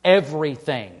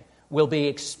will be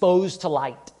exposed to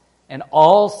light. And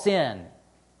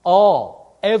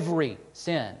every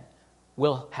sin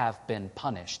will have been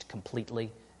punished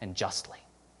completely and justly.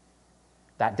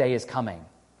 That day is coming.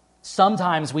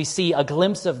 Sometimes we see a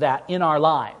glimpse of that in our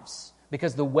lives,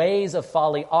 because the ways of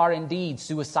folly are indeed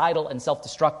suicidal and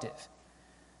self-destructive.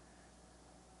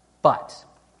 But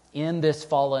in this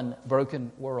fallen,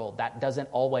 broken world, that doesn't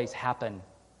always happen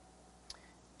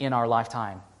in our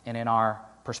lifetime and in our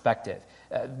perspective.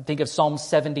 Think of Psalm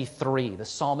 73. The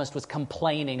psalmist was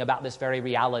complaining about this very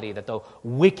reality, that the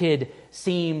wicked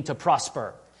seem to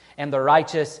prosper and the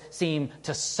righteous seem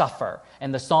to suffer.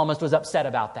 And the psalmist was upset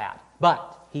about that.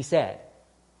 But he said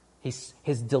his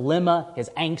dilemma, his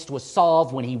angst was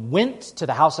solved when he went to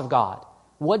the house of God.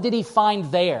 What did he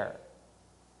find there?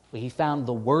 Well, he found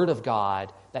the Word of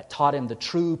God that taught him the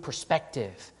true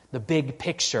perspective, the big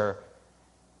picture.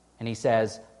 And he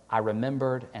says, I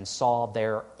remembered and saw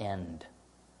their end.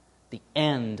 The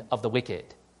end of the wicked.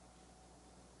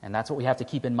 And that's what we have to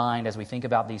keep in mind as we think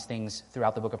about these things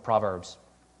throughout the book of Proverbs.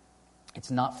 It's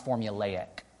not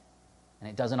formulaic. And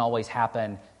it doesn't always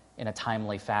happen in a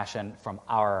timely fashion from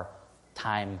our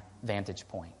time vantage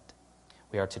point.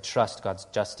 We are to trust God's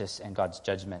justice and God's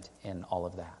judgment in all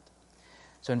of that.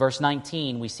 So in verse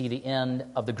 19, we see the end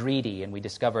of the greedy, and we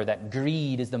discover that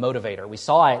greed is the motivator. We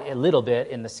saw it a little bit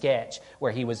in the sketch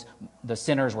where the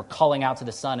sinners were calling out to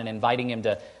the Son and inviting him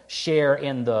to share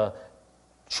in the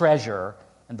treasure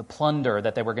and the plunder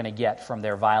that they were going to get from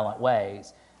their violent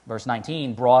ways. Verse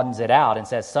 19 broadens it out and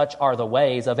says, such are the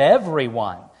ways of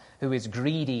everyone who is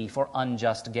greedy for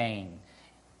unjust gain.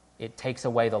 It takes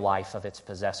away the life of its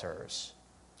possessors.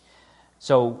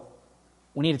 So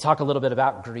we need to talk a little bit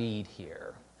about greed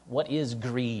here. What is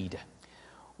greed?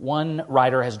 One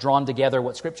writer has drawn together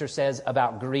what Scripture says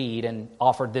about greed and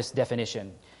offered this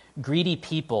definition. Greedy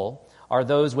people are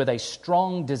those with a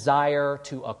strong desire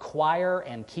to acquire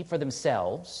and keep for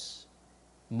themselves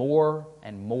more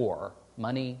and more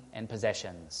money and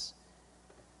possessions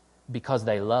because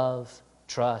they love,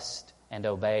 trust, and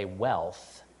obey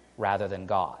wealth rather than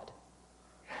God.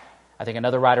 I think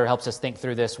another writer helps us think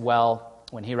through this well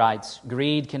when he writes,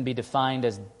 greed can be defined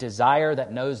as desire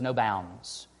that knows no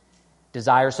bounds.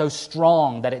 Desire so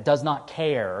strong that it does not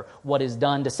care what is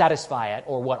done to satisfy it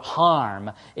or what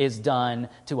harm is done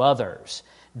to others.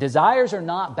 Desires are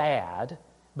not bad,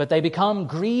 but they become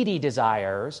greedy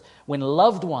desires when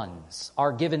loved ones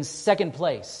are given second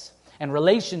place and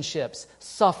relationships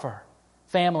suffer,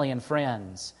 family and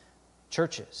friends,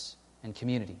 churches and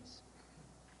communities.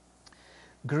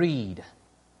 Greed.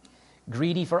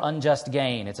 Greedy for unjust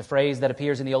gain. It's a phrase that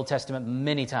appears in the Old Testament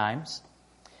many times.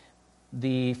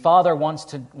 The father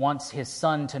wants his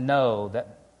son to know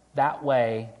that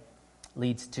way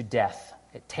leads to death.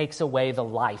 It takes away the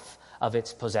life of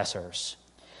its possessors.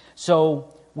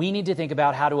 So we need to think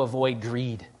about how to avoid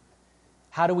greed.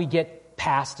 How do we get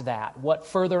past that? What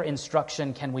further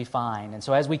instruction can we find? And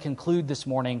so as we conclude this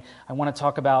morning, I want to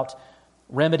talk about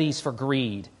remedies for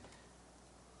greed.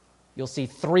 You'll see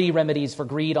 3 remedies for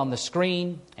greed on the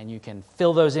screen, and you can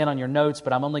fill those in on your notes,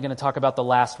 but I'm only going to talk about the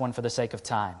last one for the sake of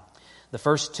time. The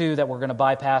first 2 that we're going to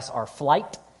bypass are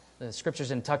flight. The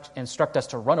Scriptures instruct us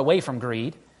to run away from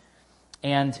greed,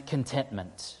 and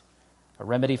contentment. A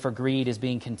remedy for greed is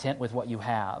being content with what you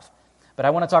have. But I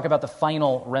want to talk about the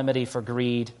final remedy for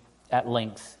greed at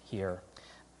length here.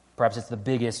 Perhaps it's the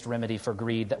biggest remedy for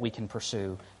greed that we can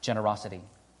pursue, generosity.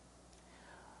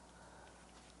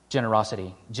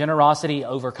 Generosity. Generosity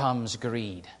overcomes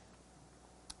greed.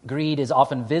 Greed is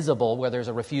often visible where there's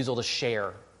a refusal to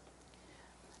share.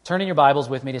 Turn in your Bibles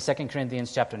with me to 2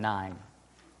 Corinthians chapter 9.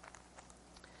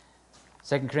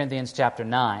 2 Corinthians chapter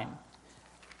 9.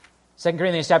 2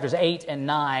 Corinthians chapters 8 and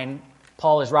 9,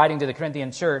 Paul is writing to the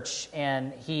Corinthian church,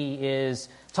 and he is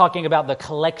talking about the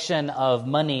collection of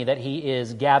money that he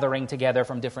is gathering together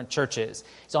from different churches.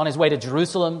 He's on his way to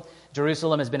Jerusalem.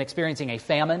 Jerusalem has been experiencing a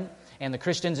famine, and the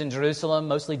Christians in Jerusalem,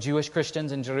 mostly Jewish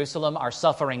Christians in Jerusalem, are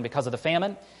suffering because of the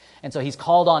famine. And so he's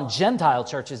called on Gentile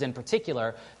churches in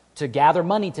particular to gather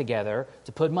money together,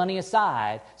 to put money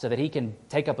aside so that he can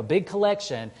take up a big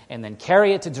collection and then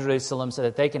carry it to Jerusalem so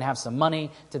that they can have some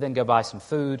money to then go buy some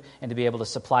food and to be able to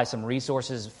supply some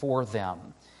resources for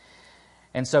them.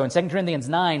 And so in 2 Corinthians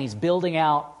 9, he's building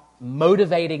out,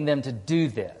 motivating them to do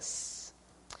this.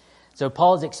 So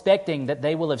Paul is expecting that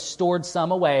they will have stored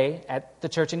some away at the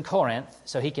church in Corinth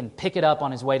so he can pick it up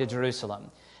on his way to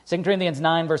Jerusalem. 2 Corinthians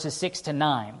 9, verses 6 to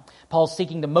 9, Paul's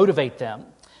seeking to motivate them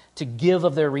to give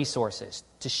of their resources,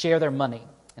 to share their money.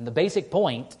 And the basic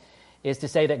point is to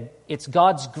say that it's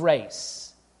God's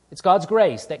grace. It's God's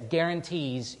grace that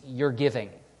guarantees your giving.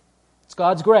 It's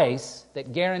God's grace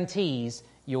that guarantees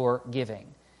your giving.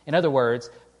 In other words,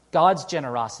 God's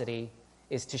generosity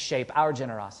is to shape our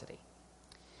generosity.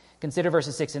 Consider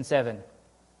verses 6 and 7.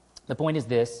 The point is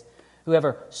this: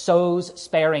 whoever sows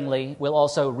sparingly will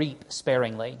also reap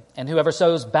sparingly, and whoever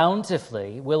sows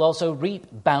bountifully will also reap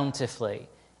bountifully.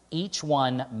 Each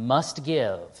one must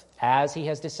give as he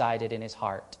has decided in his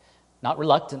heart, not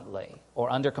reluctantly or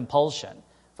under compulsion,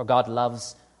 for God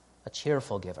loves a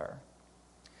cheerful giver.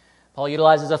 Paul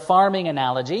utilizes a farming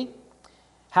analogy.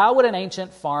 How would an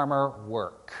ancient farmer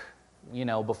work?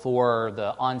 Before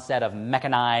the onset of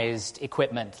mechanized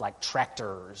equipment like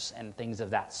tractors and things of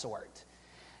that sort.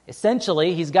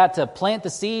 Essentially, he's got to plant the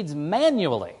seeds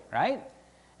manually, right?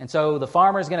 And so the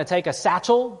farmer is going to take a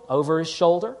satchel over his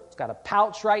shoulder. He's got a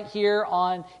pouch right here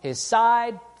on his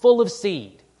side full of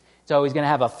seed. So he's going to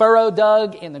have a furrow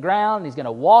dug in the ground. He's going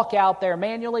to walk out there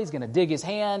manually. He's going to dig his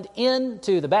hand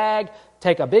into the bag,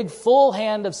 take a big full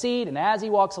hand of seed, and as he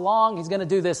walks along, he's going to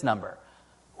do this number.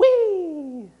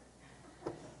 Whee!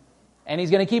 And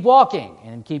he's going to keep walking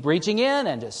and keep reaching in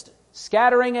and just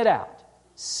scattering it out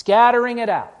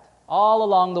all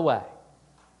along the way.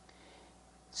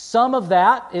 Some of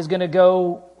that is going to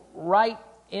go right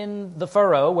in the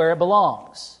furrow where it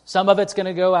belongs. Some of it's going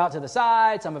to go out to the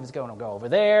side. Some of it's going to go over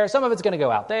there. Some of it's going to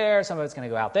go out there. Some of it's going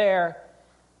to go out there.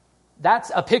 That's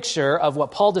a picture of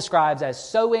what Paul describes as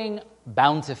sowing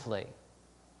bountifully.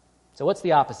 So what's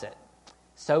the opposite?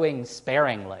 Sowing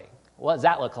sparingly. What does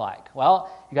that look like? Well,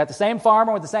 you got the same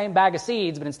farmer with the same bag of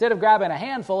seeds, but instead of grabbing a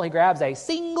handful, he grabs a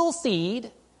single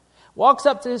seed, walks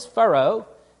up to his furrow,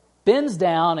 bends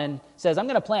down and says, I'm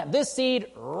going to plant this seed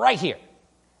right here.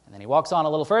 And then he walks on a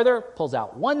little further, pulls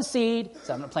out one seed, says,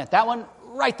 I'm going to plant that one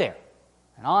right there.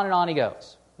 And on he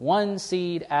goes. One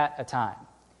seed at a time.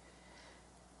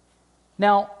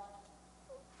 Now,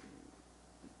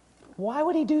 why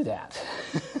would he do that?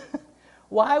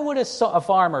 Why would a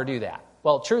farmer do that?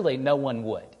 Well, truly, no one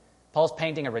would. Paul's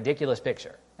painting a ridiculous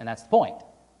picture, and that's the point.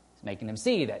 He's making them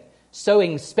see that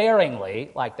sowing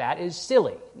sparingly like that is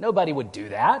silly. Nobody would do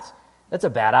that. That's a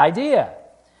bad idea.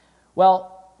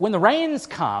 Well, when the rains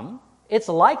come, it's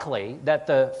likely that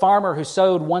the farmer who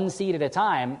sowed one seed at a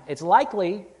time, it's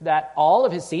likely that all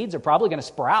of his seeds are probably going to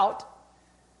sprout.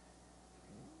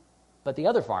 But the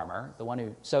other farmer, the one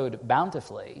who sowed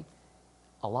bountifully,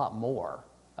 a lot more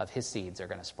of his seeds are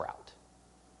going to sprout.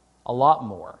 A lot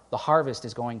more. The harvest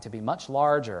is going to be much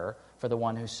larger for the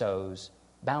one who sows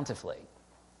bountifully.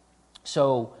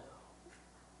 So,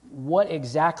 what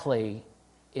exactly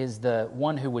is the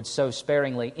one who would sow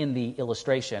sparingly in the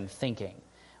illustration thinking?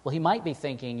 Well, he might be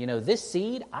thinking, this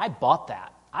seed, I bought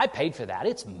that. I paid for that.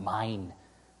 It's mine.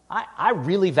 I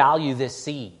really value this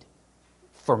seed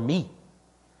for me.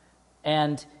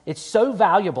 And it's so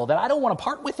valuable that I don't want to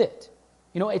part with it.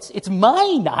 It's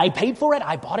mine. I paid for it.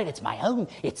 I bought it. It's my own.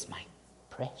 It's my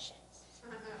precious.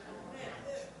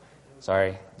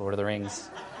 Sorry, Lord of the Rings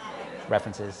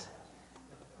references.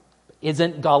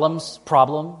 Isn't Gollum's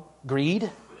problem greed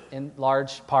in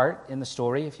large part in the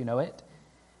story, if you know it?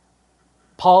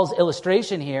 Paul's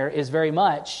illustration here is very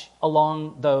much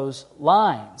along those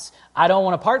lines. I don't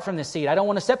want to part from this seed. I don't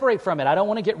want to separate from it. I don't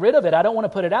want to get rid of it. I don't want to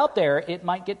put it out there. It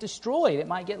might get destroyed. It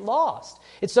might get lost.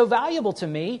 It's so valuable to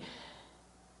me.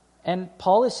 And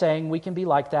Paul is saying we can be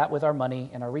like that with our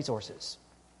money and our resources.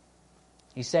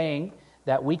 He's saying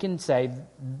that we can say,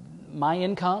 my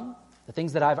income, the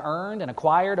things that I've earned and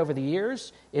acquired over the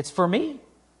years, it's for me.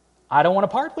 I don't want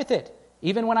to part with it.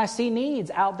 Even when I see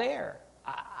needs out there.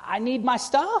 I need my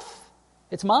stuff.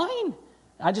 It's mine.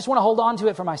 I just want to hold on to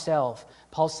it for myself.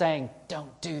 Paul's saying,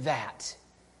 don't do that.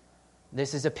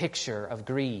 This is a picture of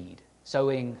greed,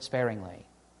 sowing sparingly.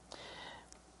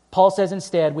 Paul says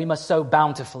instead, we must sow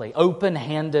bountifully,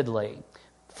 open-handedly.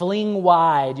 Fling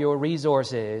wide your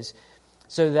resources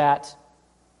so that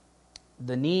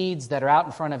the needs that are out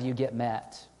in front of you get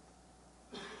met.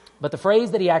 But the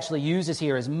phrase that he actually uses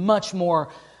here is much more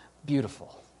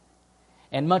beautiful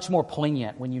and much more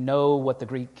poignant when you know what the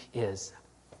Greek is.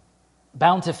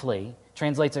 Bountifully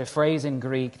translates a phrase in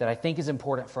Greek that I think is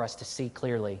important for us to see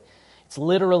clearly. It's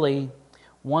literally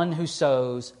one who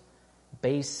sows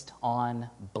based on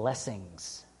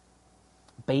blessings.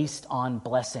 Based on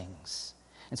blessings.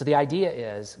 And so the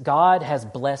idea is, God has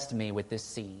blessed me with this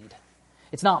seed.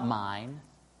 It's not mine.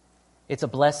 It's a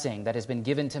blessing that has been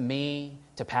given to me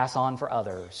to pass on for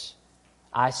others.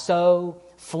 I sow,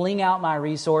 fling out my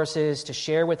resources to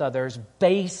share with others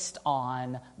based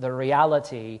on the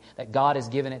reality that God has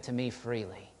given it to me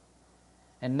freely.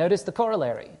 And notice the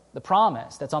corollary, the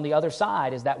promise that's on the other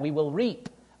side is that we will reap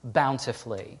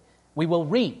bountifully. We will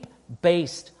reap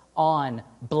based on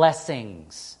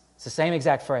blessings. It's the same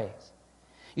exact phrase.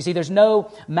 You see, there's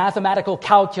no mathematical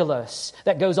calculus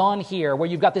that goes on here where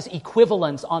you've got this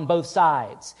equivalence on both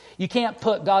sides. You can't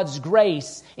put God's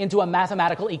grace into a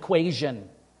mathematical equation.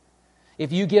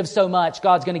 If you give so much,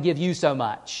 God's going to give you so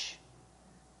much.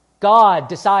 God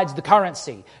decides the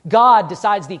currency. God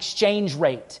decides the exchange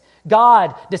rate.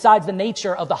 God decides the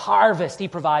nature of the harvest He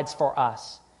provides for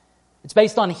us. It's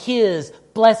based on His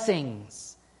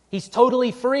blessings. He's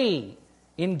totally free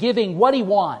in giving what He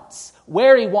wants,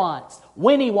 where He wants,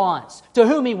 when He wants, to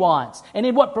whom He wants, and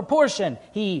in what proportion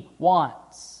He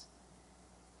wants.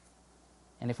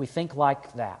 And if we think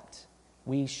like that,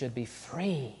 we should be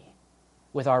free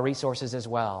with our resources as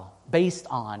well, based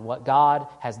on what God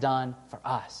has done for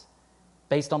us,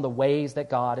 based on the ways that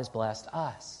God has blessed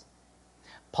us.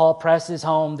 Paul presses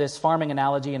home this farming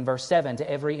analogy in verse 7 to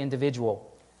every individual.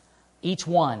 Each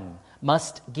one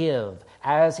must give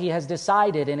as he has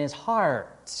decided in his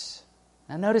heart.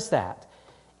 Now notice that.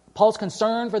 Paul's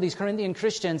concern for these Corinthian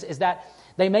Christians is that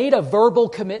they made a verbal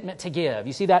commitment to give.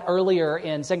 You see that earlier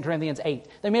in 2 Corinthians 8.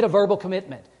 They made a verbal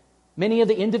commitment. Many of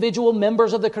the individual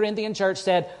members of the Corinthian church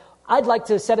said, I'd like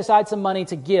to set aside some money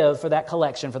to give for that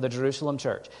collection for the Jerusalem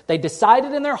church. They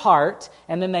decided in their heart,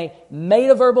 and then they made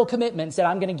a verbal commitment and said,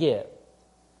 I'm going to give.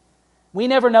 We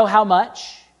never know how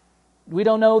much. We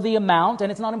don't know the amount,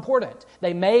 and it's not important.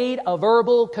 They made a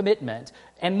verbal commitment,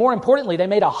 and more importantly, they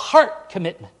made a heart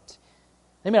commitment.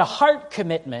 They made a heart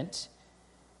commitment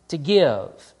to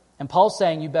give. And Paul's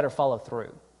saying you better follow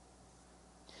through.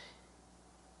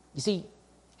 You see,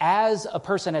 as a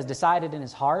person has decided in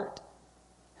his heart,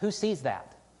 who sees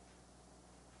that?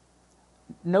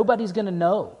 Nobody's going to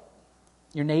know.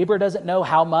 Your neighbor doesn't know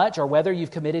how much or whether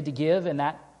you've committed to give in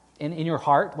that in your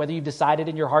heart, whether you've decided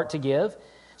in your heart to give.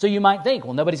 So you might think,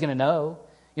 well, nobody's going to know.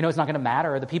 It's not going to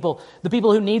matter. The people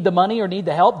who need the money or need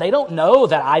the help, they don't know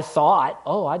that I thought,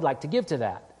 I'd like to give to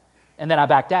that. And then I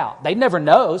backed out. They'd never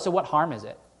know, so what harm is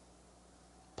it?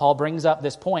 Paul brings up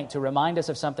this point to remind us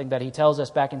of something that he tells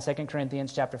us back in 2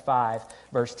 Corinthians chapter 5,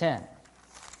 verse 10.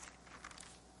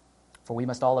 For we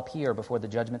must all appear before the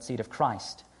judgment seat of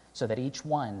Christ, so that each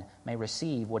one may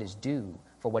receive what is due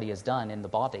for what he has done in the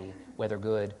body, whether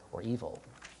good or evil.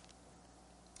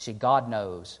 See, God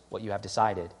knows what you have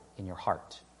decided in your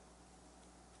heart.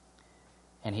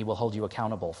 And he will hold you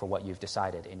accountable for what you've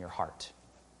decided in your heart.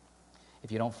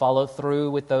 If you don't follow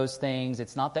through with those things,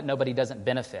 it's not that nobody doesn't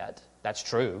benefit. That's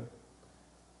true.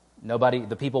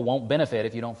 The people won't benefit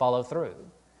if you don't follow through.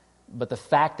 But the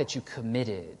fact that you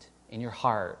committed in your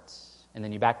heart and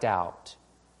then you backed out,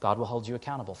 God will hold you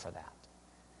accountable for that.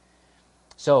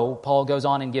 So Paul goes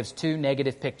on and gives two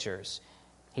negative pictures.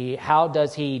 How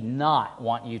does he not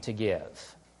want you to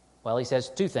give? Well, he says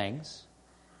two things.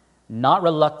 Not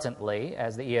reluctantly,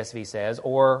 as the ESV says,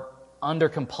 or under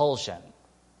compulsion.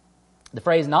 The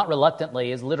phrase not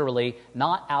reluctantly is literally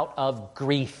not out of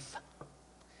grief.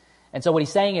 And so what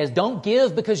he's saying is don't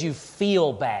give because you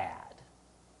feel bad.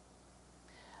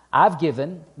 I've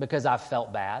given because I've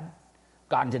felt bad.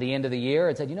 Gotten to the end of the year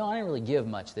and said, I didn't really give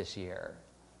much this year.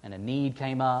 And a need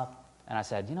came up and I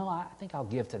said, I think I'll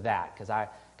give to that because I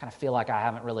kind of feel like I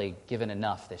haven't really given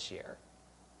enough this year.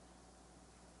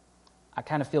 I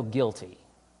kind of feel guilty.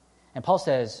 And Paul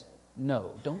says,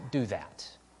 no, don't do that.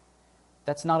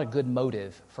 That's not a good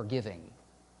motive for giving.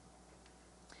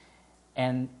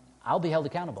 And I'll be held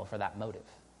accountable for that motive.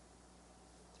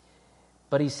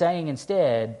 But he's saying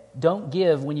instead, don't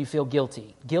give when you feel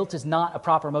guilty. Guilt is not a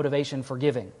proper motivation for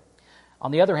giving.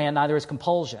 On the other hand, neither is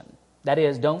compulsion. That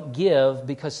is, don't give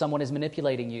because someone is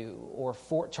manipulating you or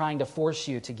trying to force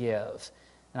you to give.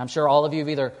 And I'm sure all of you have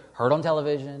either heard on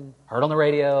television, heard on the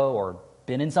radio, or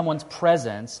been in someone's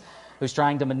presence who's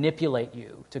trying to manipulate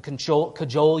you, to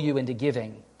cajole you into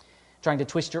giving, trying to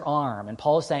twist your arm. And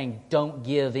Paul is saying, don't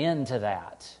give in to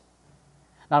that.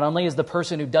 Not only is the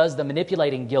person who does the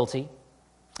manipulating guilty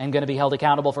and going to be held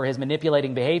accountable for his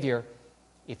manipulating behavior,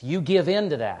 if you give in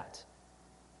to that,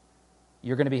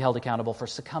 you're going to be held accountable for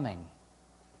succumbing,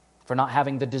 for not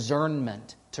having the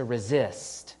discernment to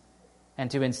resist and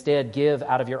to instead give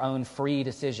out of your own free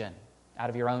decision,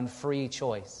 out of your own free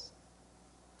choice.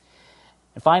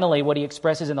 And finally, what he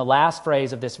expresses in the last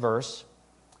phrase of this verse,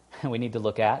 we need to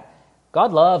look at,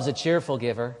 God loves a cheerful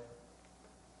giver.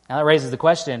 Now that raises the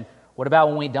question, what about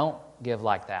when we don't give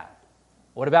like that?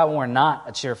 What about when we're not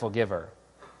a cheerful giver?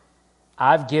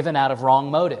 I've given out of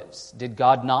wrong motives. Did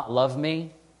God not love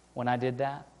me when I did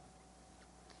that?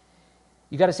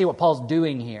 You got to see what Paul's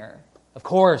doing here. Of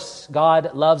course,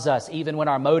 God loves us even when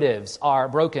our motives are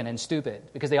broken and stupid,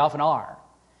 because they often are.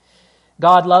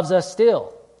 God loves us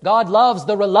still. God loves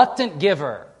the reluctant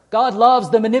giver. God loves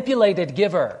the manipulated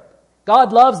giver.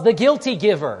 God loves the guilty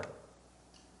giver.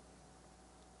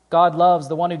 God loves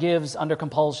the one who gives under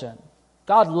compulsion.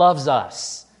 God loves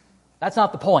us. That's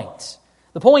not the point.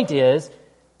 The point is,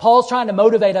 Paul's trying to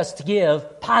motivate us to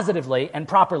give positively and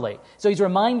properly. So he's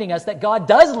reminding us that God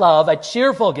does love a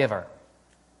cheerful giver.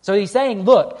 So he's saying,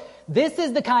 look, this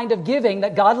is the kind of giving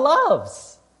that God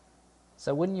loves.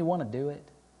 So wouldn't you want to do it?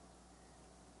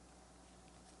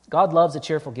 God loves a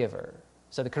cheerful giver.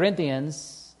 So the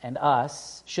Corinthians and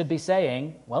us should be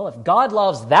saying, well, if God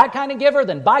loves that kind of giver,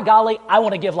 then by golly, I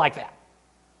want to give like that.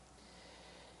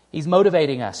 He's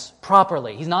motivating us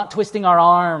properly. He's not twisting our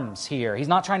arms here. He's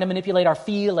not trying to manipulate our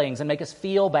feelings and make us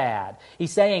feel bad.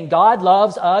 He's saying God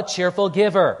loves a cheerful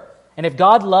giver. And if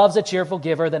God loves a cheerful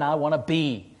giver, then I want to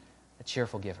be a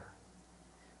cheerful giver.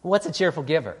 What's a cheerful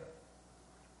giver?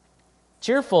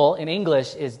 Cheerful in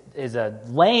English is a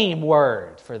lame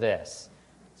word for this.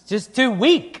 It's just too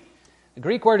weak. The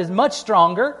Greek word is much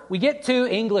stronger. We get two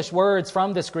English words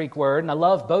from this Greek word, and I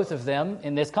love both of them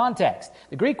in this context.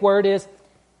 The Greek word is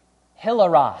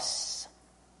hilaros.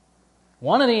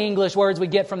 One of the English words we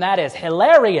get from that is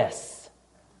hilarious.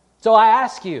 So I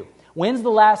ask you, when's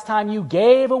the last time you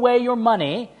gave away your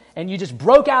money and you just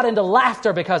broke out into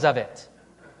laughter because of it?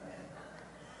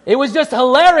 It was just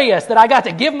hilarious that I got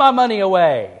to give my money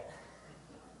away.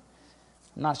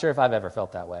 I'm not sure if I've ever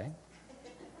felt that way,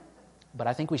 but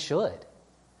I think we should.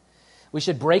 We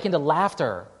should break into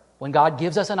laughter when God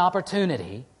gives us an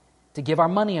opportunity to give our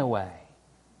money away.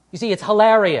 You see, it's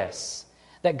hilarious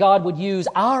that God would use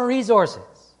our resources,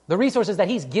 the resources that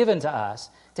He's given to us,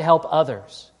 to help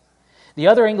others. The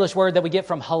other English word that we get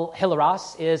from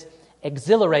hilaros is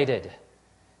exhilarated.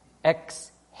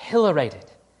 Exhilarated.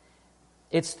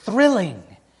 It's thrilling.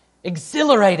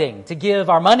 exhilarating to give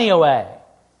our money away.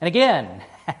 And again,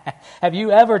 have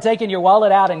you ever taken your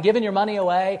wallet out and given your money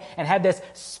away and had this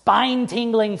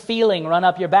spine-tingling feeling run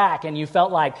up your back and you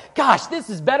felt like, gosh, this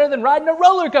is better than riding a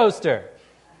roller coaster?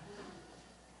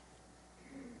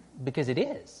 Because it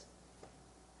is.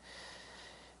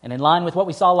 And in line with what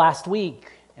we saw last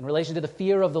week in relation to the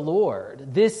fear of the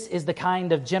Lord, this is the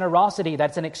kind of generosity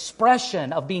that's an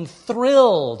expression of being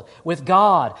thrilled with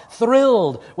God,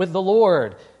 thrilled with the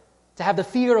Lord, to have the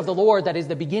fear of the Lord that is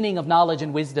the beginning of knowledge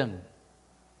and wisdom.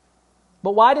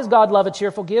 But why does God love a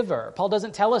cheerful giver? Paul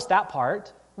doesn't tell us that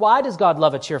part. Why does God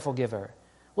love a cheerful giver?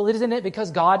 Well, isn't it because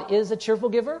God is a cheerful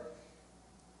giver?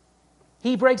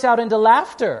 He breaks out into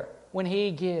laughter when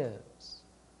he gives.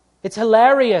 It's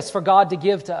hilarious for God to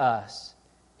give to us.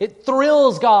 It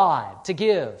thrills God to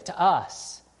give to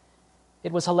us.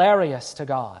 It was hilarious to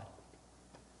God.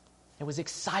 It was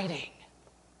exciting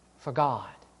for God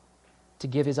to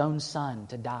give his own Son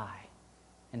to die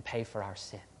and pay for our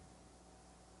sin.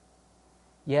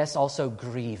 Yes, also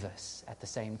grievous at the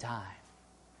same time.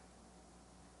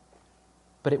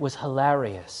 But it was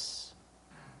hilarious.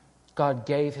 God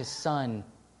gave his Son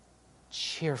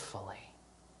cheerfully.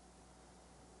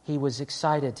 He was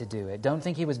excited to do it. Don't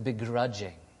think he was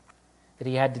begrudging that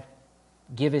he had to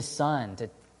give his Son.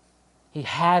 He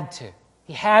had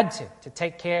to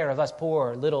take care of us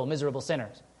poor, little, miserable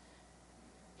sinners.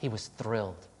 He was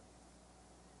thrilled.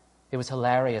 It was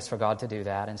hilarious for God to do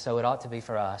that, and so it ought to be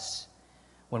for us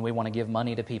when we want to give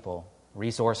money to people,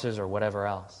 resources, or whatever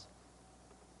else.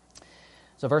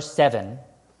 So verse 7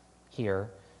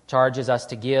 here charges us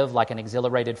to give like an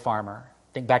exhilarated farmer.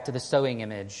 Think back to the sowing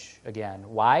image again.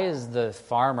 Why is the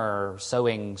farmer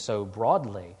sowing so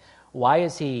broadly? Why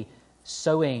is he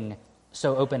sowing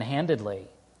so open-handedly?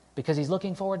 Because he's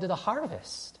looking forward to the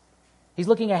harvest. He's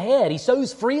looking ahead. He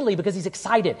sows freely because he's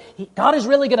excited. God is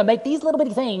really going to make these little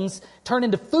bitty things turn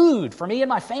into food for me and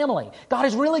my family. God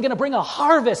is really going to bring a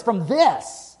harvest from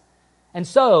this. And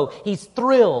so he's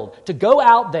thrilled to go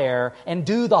out there and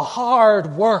do the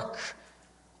hard work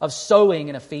of sowing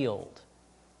in a field.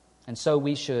 And so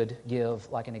we should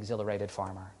give like an exhilarated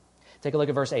farmer. Take a look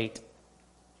at verse 8.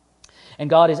 And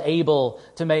God is able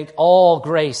to make all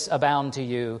grace abound to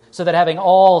you, so that having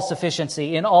all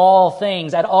sufficiency in all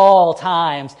things at all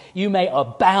times, you may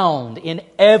abound in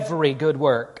every good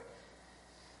work.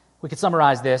 We could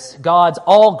summarize this. God's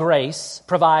all grace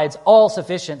provides all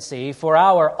sufficiency for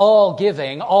our all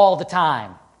giving all the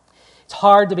time. It's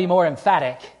hard to be more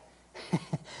emphatic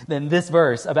than this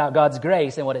verse about God's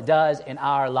grace and what it does in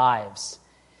our lives.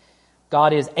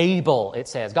 God is able, it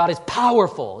says. God is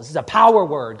powerful. This is a power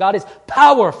word. God is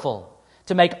powerful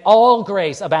to make all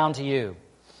grace abound to you.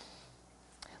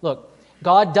 Look,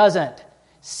 God doesn't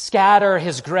scatter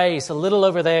his grace a little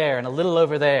over there and a little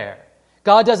over there.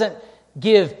 God doesn't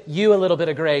give you a little bit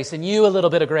of grace and you a little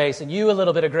bit of grace and you a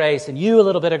little bit of grace and you a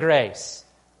little bit of grace.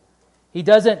 He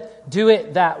doesn't do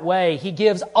it that way. He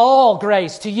gives all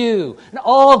grace to you and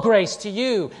all grace to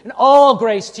you and all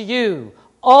grace to you.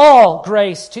 All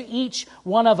grace to each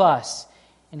one of us.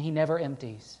 And he never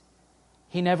empties.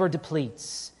 He never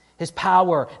depletes. His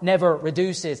power never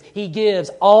reduces. He gives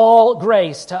all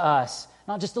grace to us.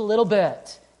 Not just a little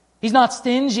bit. He's not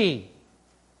stingy.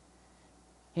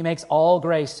 He makes all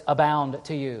grace abound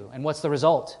to you. And what's the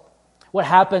result? What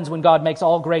happens when God makes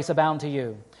all grace abound to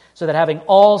you? So that having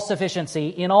all sufficiency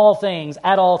in all things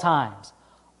at all times.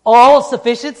 All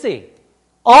sufficiency.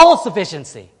 All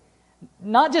sufficiency.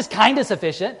 Not just kind of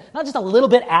sufficient, not just a little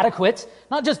bit adequate,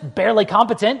 not just barely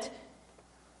competent,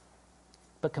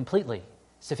 but completely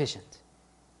sufficient.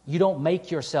 You don't make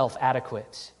yourself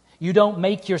adequate. You don't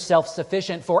make yourself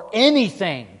sufficient for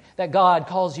anything that God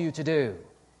calls you to do.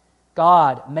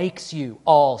 God makes you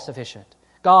all sufficient.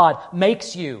 God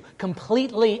makes you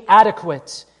completely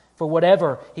adequate for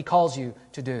whatever he calls you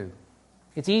to do.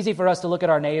 It's easy for us to look at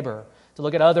our neighbor, to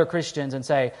look at other Christians and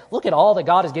say, look at all that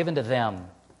God has given to them.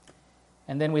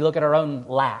 And then we look at our own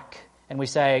lack and we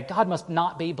say, God must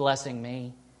not be blessing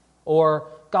me. Or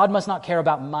God must not care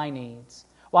about my needs.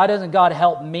 Why doesn't God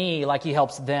help me like he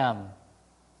helps them?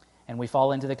 And we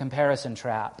fall into the comparison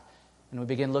trap. And we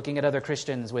begin looking at other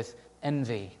Christians with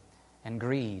envy and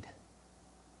greed.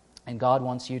 And God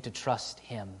wants you to trust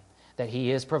him, that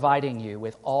he is providing you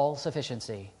with all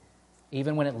sufficiency,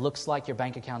 even when it looks like your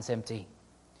bank account's empty,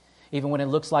 even when it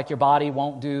looks like your body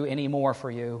won't do any more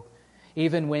for you,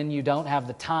 even when you don't have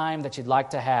the time that you'd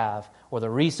like to have or the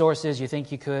resources you think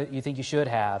you should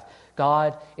have.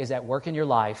 God is at work in your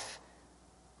life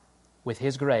with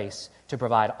his grace to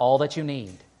provide all that you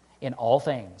need in all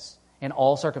things, in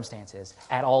all circumstances,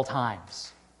 at all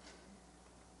times.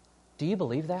 Do you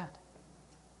believe that?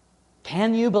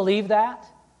 Can you believe that?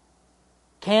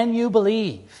 Can you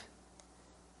believe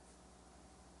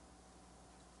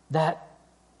that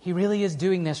He really is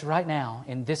doing this right now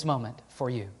in this moment for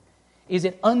you? Is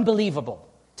it unbelievable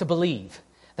to believe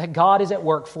that God is at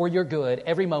work for your good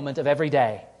every moment of every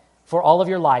day, for all of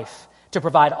your life, to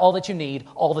provide all that you need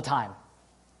all the time?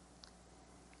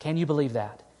 Can you believe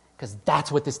that? Because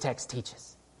that's what this text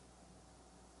teaches.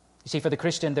 You see, for the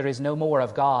Christian, there is no more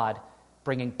of God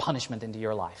bringing punishment into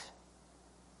your life.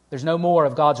 There's no more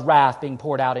of God's wrath being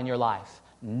poured out in your life.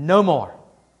 No more.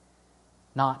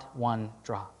 Not one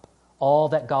drop. All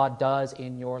that God does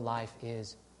in your life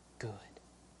is good.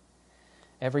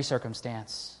 Every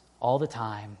circumstance, all the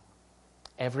time,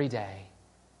 every day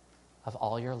of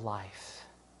all your life,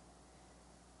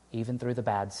 even through the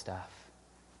bad stuff,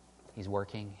 He's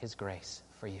working His grace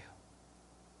for you.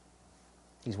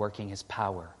 He's working His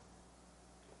power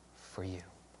for you.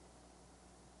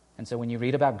 And so when you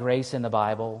read about grace in the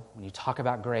Bible, when you talk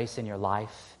about grace in your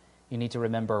life, you need to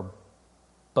remember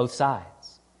both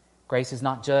sides. Grace is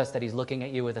not just that He's looking at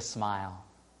you with a smile.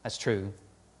 That's true.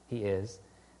 He is.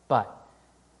 But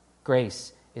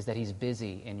grace is that He's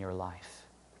busy in your life.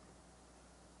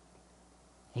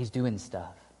 He's doing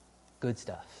stuff. Good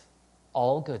stuff.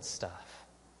 All good stuff.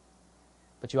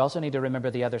 But you also need to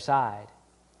remember the other side.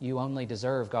 You only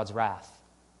deserve God's wrath.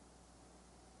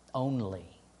 Only.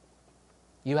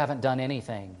 You haven't done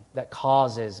anything that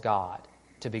causes God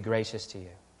to be gracious to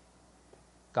you.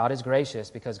 God is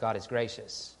gracious because God is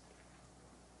gracious.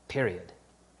 Period.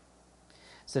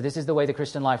 So this is the way the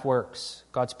Christian life works.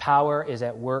 God's power is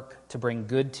at work to bring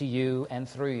good to you and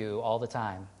through you all the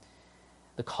time.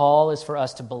 The call is for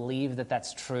us to believe that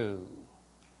that's true.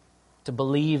 To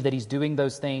believe that He's doing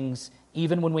those things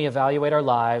even when we evaluate our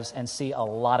lives and see a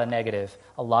lot of negative,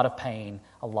 a lot of pain,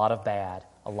 a lot of bad,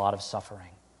 a lot of suffering.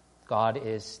 God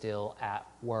is still at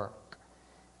work.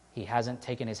 He hasn't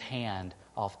taken His hand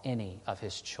off any of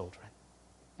His children,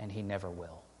 and He never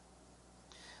will.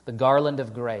 The garland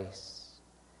of grace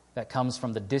that comes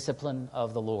from the discipline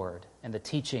of the Lord and the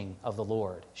teaching of the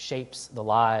Lord shapes the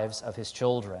lives of His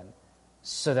children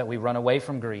so that we run away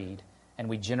from greed and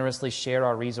we generously share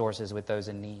our resources with those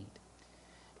in need.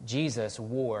 Jesus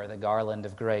wore the garland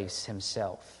of grace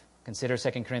Himself. Consider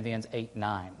 2 Corinthians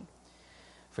 8:9.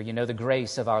 For you know the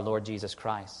grace of our Lord Jesus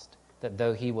Christ, that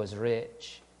though He was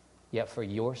rich, yet for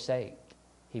your sake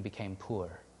He became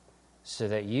poor, so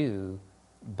that you,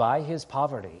 by His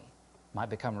poverty, might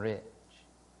become rich.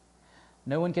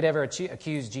 No one could ever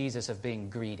accuse Jesus of being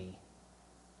greedy.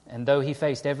 And though He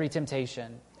faced every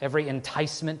temptation, every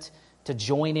enticement to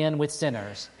join in with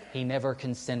sinners, He never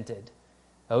consented.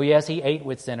 Oh yes, He ate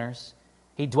with sinners.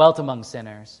 He dwelt among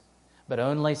sinners, but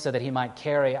only so that He might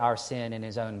carry our sin in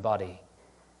His own body,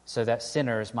 so that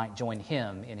sinners might join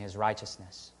Him in His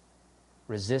righteousness.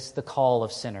 Resist the call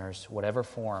of sinners, whatever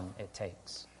form it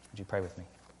takes. Would you pray with me?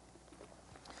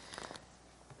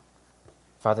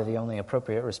 Father, the only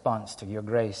appropriate response to your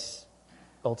grace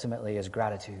ultimately is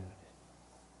gratitude.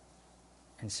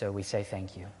 And so we say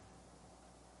thank you.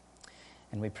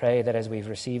 And we pray that as we've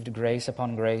received grace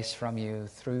upon grace from you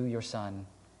through your Son,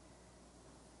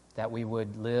 that we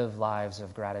would live lives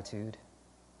of gratitude,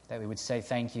 that we would say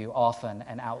thank you often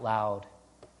and out loud,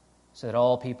 so that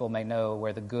all people may know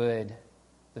where the good,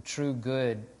 the true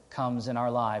good comes in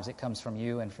our lives. It comes from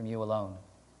you and from you alone.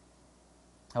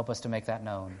 Help us to make that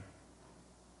known.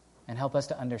 And help us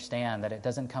to understand that it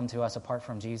doesn't come to us apart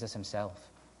from Jesus Himself.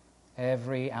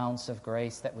 Every ounce of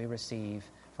grace that we receive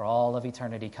for all of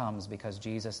eternity comes because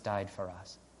Jesus died for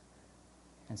us.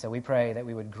 And so we pray that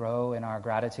we would grow in our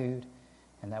gratitude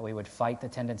and that we would fight the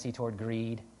tendency toward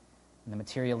greed and the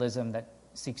materialism that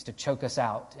seeks to choke us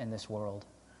out in this world.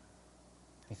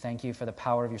 We thank you for the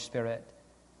power of your Spirit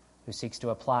who seeks to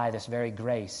apply this very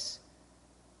grace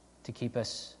to keep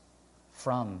us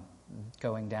from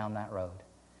going down that road.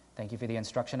 Thank you for the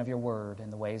instruction of your word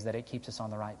and the ways that it keeps us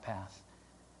on the right path.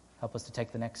 Help us to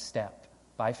take the next step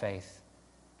by faith,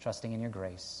 trusting in your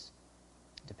grace,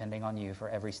 depending on you for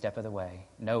every step of the way,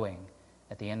 knowing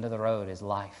at the end of the road is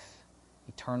life,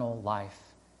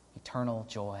 eternal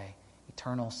joy,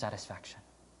 eternal satisfaction.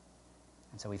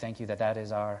 And so we thank you that that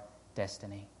is our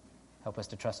destiny. Help us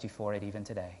to trust you for it even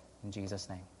today. In Jesus'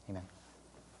 name, amen.